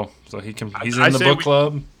 there you go. So he's I in the say book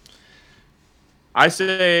club. I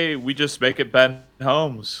say we just make it Ben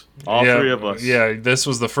Holmes. All 3 of us. Yeah, this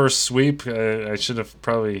was the first sweep. I should have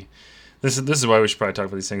probably. This is why we should probably talk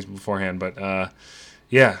about these things beforehand. But that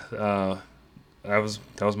was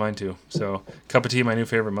mine too. So cup of tea, my new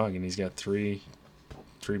favorite mug, and he's got three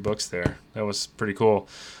books there. That was pretty cool.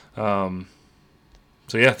 So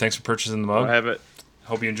yeah, thanks for purchasing the mug. I have it.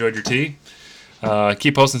 Hope you enjoyed your tea.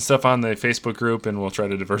 Keep posting stuff on the Facebook group, and we'll try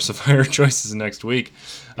to diversify our choices next week.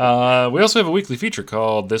 We also have a weekly feature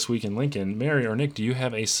called This Week in Lincoln. Mary or Nick, do you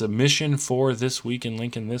have a submission for This Week in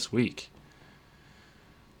Lincoln this week?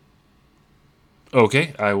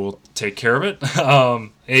 Okay, I will take care of it.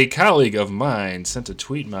 A colleague of mine sent a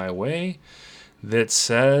tweet my way that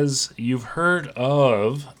says, "You've heard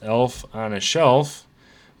of Elf on a Shelf,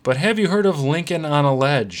 but have you heard of Lincoln on a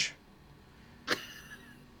Ledge?"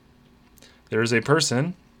 There's a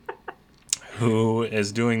person who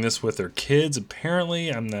is doing this with their kids, apparently.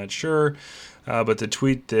 I'm not sure. But the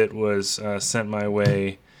tweet that was sent my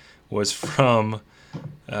way was from,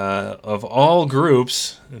 of all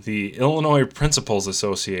groups, the Illinois Principals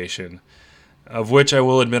Association, of which I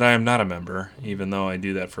will admit I am not a member, even though I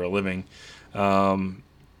do that for a living.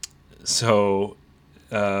 So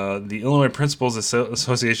the Illinois Principals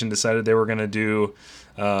Association decided they were going to do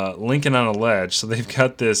Lincoln on a Ledge. So they've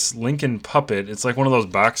got this Lincoln puppet. It's like one of those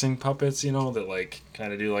boxing puppets, that like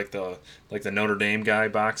kind of do like the Notre Dame guy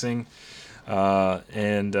boxing.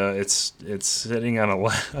 And it's sitting on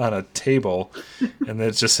a table, and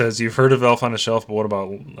it just says, "You've heard of Elf on a Shelf, but what about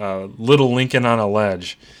Little Lincoln on a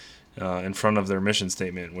Ledge?" In front of their mission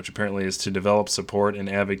statement, which apparently is to develop, support, and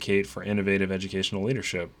advocate for innovative educational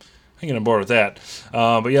leadership. I can get on board with that.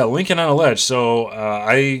 But yeah, Lincoln on a Ledge. So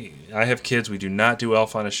I have kids. We do not do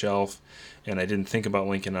Elf on a Shelf, and I didn't think about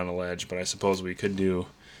Lincoln on a Ledge, but I suppose we could do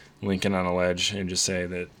Lincoln on a Ledge and just say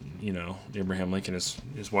that, Abraham Lincoln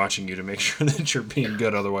is watching you to make sure that you're being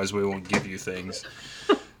good. Otherwise, we won't give you things.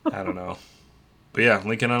 I don't know. But yeah,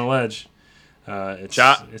 Lincoln on a Ledge.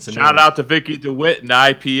 Shout out to Vicky DeWitt and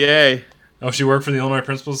IPA. Oh, she worked for the Illinois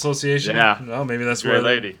Principals Association? Yeah. Well, maybe that's Great where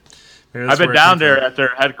lady. maybe that's I've been where it down came there from. at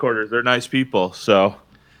their headquarters. They're nice people. So,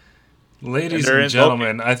 Ladies they're and in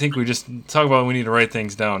gentlemen, I think we just talk about we need to write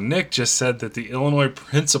things down. Nick just said that the Illinois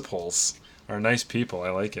Principals are nice people.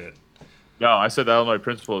 I like it. no, I said the Illinois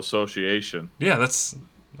Principal Association. Yeah,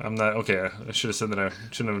 I'm not, okay, I should have said that I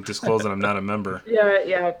shouldn't have disclosed that I'm not a member.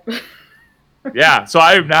 Yeah. Yeah, so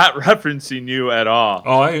I'm not referencing you at all.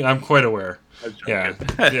 Oh, I'm quite aware. I'm Yeah. joking.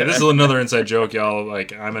 Yeah, this is another inside joke, y'all.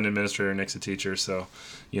 Like, I'm an administrator, Nick's a teacher, so,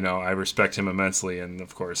 I respect him immensely, and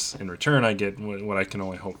of course, in return, I get what I can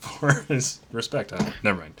only hope for is respect.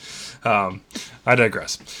 Never mind. I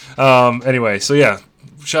digress. Anyway, so yeah,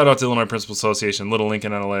 shout out to Illinois Principal Association, Little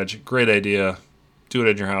Lincoln on a Ledge. Great idea. Do it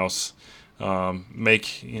at your house.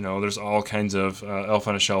 There's all kinds of Elf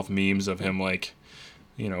on a Shelf memes of him, like,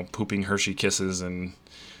 pooping Hershey Kisses and,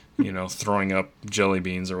 throwing up jelly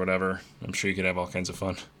beans or whatever. I'm sure you could have all kinds of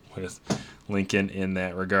fun with Lincoln in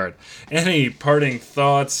that regard. Any parting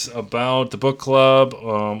thoughts about the book club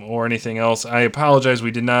or anything else? I apologize.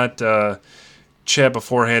 We did not chat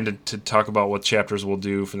beforehand to talk about what chapters we'll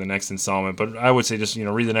do for the next installment, but I would say just,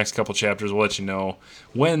 read the next couple chapters. We'll let you know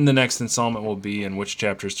when the next installment will be and which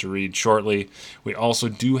chapters to read shortly. We also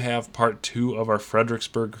do have part 2 of our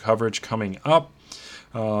Fredericksburg coverage coming up.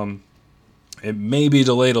 It may be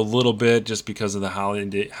delayed a little bit just because of the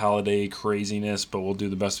holiday craziness, but we'll do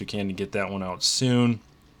the best we can to get that one out soon.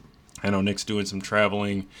 I know Nick's doing some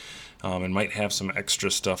traveling and might have some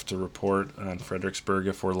extra stuff to report on Fredericksburg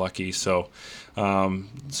if we're lucky. So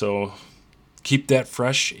keep that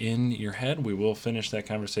fresh in your head. We will finish that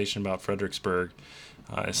conversation about Fredericksburg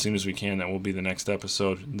as soon as we can. That will be the next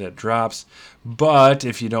episode that drops. But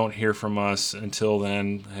if you don't hear from us until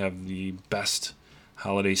then, have the best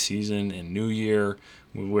holiday season and New Year.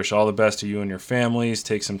 We wish all the best to you and your families.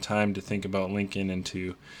 Take some time to think about Lincoln and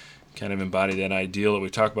to kind of embody that ideal that we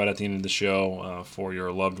talk about at the end of the show for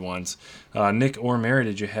your loved ones. Nick or Mary,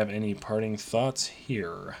 did you have any parting thoughts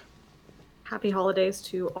here? Happy holidays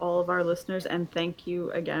to all of our listeners, and thank you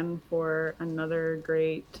again for another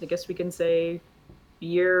great, I guess we can say,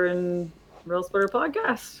 year in Railsplitter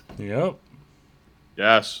podcast. Yep.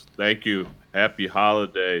 Yes, thank you. Happy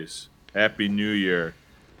holidays. Happy New Year.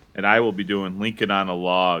 And I will be doing Lincoln on a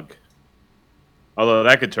Log. Although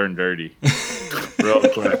that could turn dirty real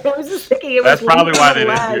quick. I was just thinking it was That's probably Lincoln why on they a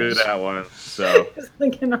didn't do ledge. that one. So It was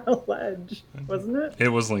Lincoln on a ledge, wasn't it? It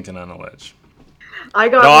was Lincoln on a Ledge. I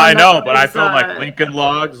got no, one I that know, but I was, felt like Lincoln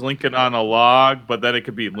Logs, Lincoln on a Log, but then it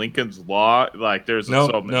could be Lincoln's Log. Like there's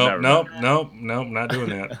Nope, never nope, not doing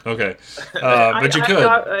that. Okay. But you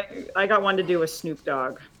could. I got one to do with Snoop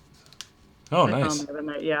Dogg. Oh, I found nice. the other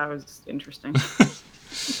night. Yeah, it was interesting.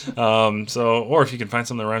 Or if you can find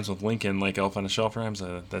something that rhymes with Lincoln, like Elf on a Shelf rhymes,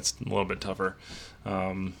 that's a little bit tougher.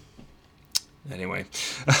 Anyway.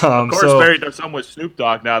 Of course, Barry does some with Snoop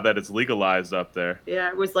Dogg now that it's legalized up there. Yeah,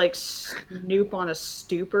 it was like Snoop on a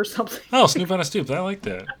stoop or something. Oh, Snoop on a Stoop. I like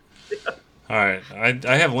that. All right.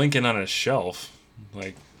 I have Lincoln on a shelf,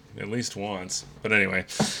 like, at least once. But anyway.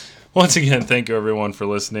 Once again, thank you everyone for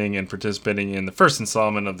listening and participating in the first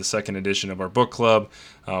installment of the second edition of our book club.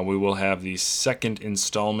 We will have the second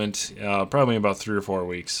installment probably in about 3 or 4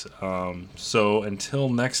 weeks. So until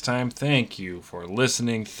next time, thank you for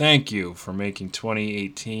listening. Thank you for making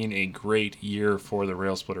 2018 a great year for the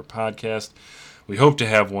Railsplitter podcast. We hope to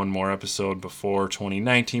have one more episode before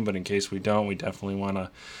 2019, but in case we don't, we definitely want to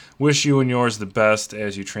wish you and yours the best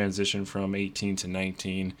as you transition from 18 to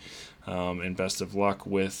 19. And best of luck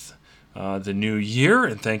with the new year,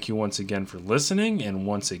 and thank you once again for listening, and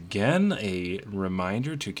once again a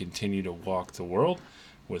reminder to continue to walk the world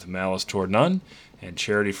with malice toward none and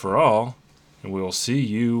charity for all, and we will see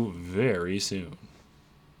you very soon.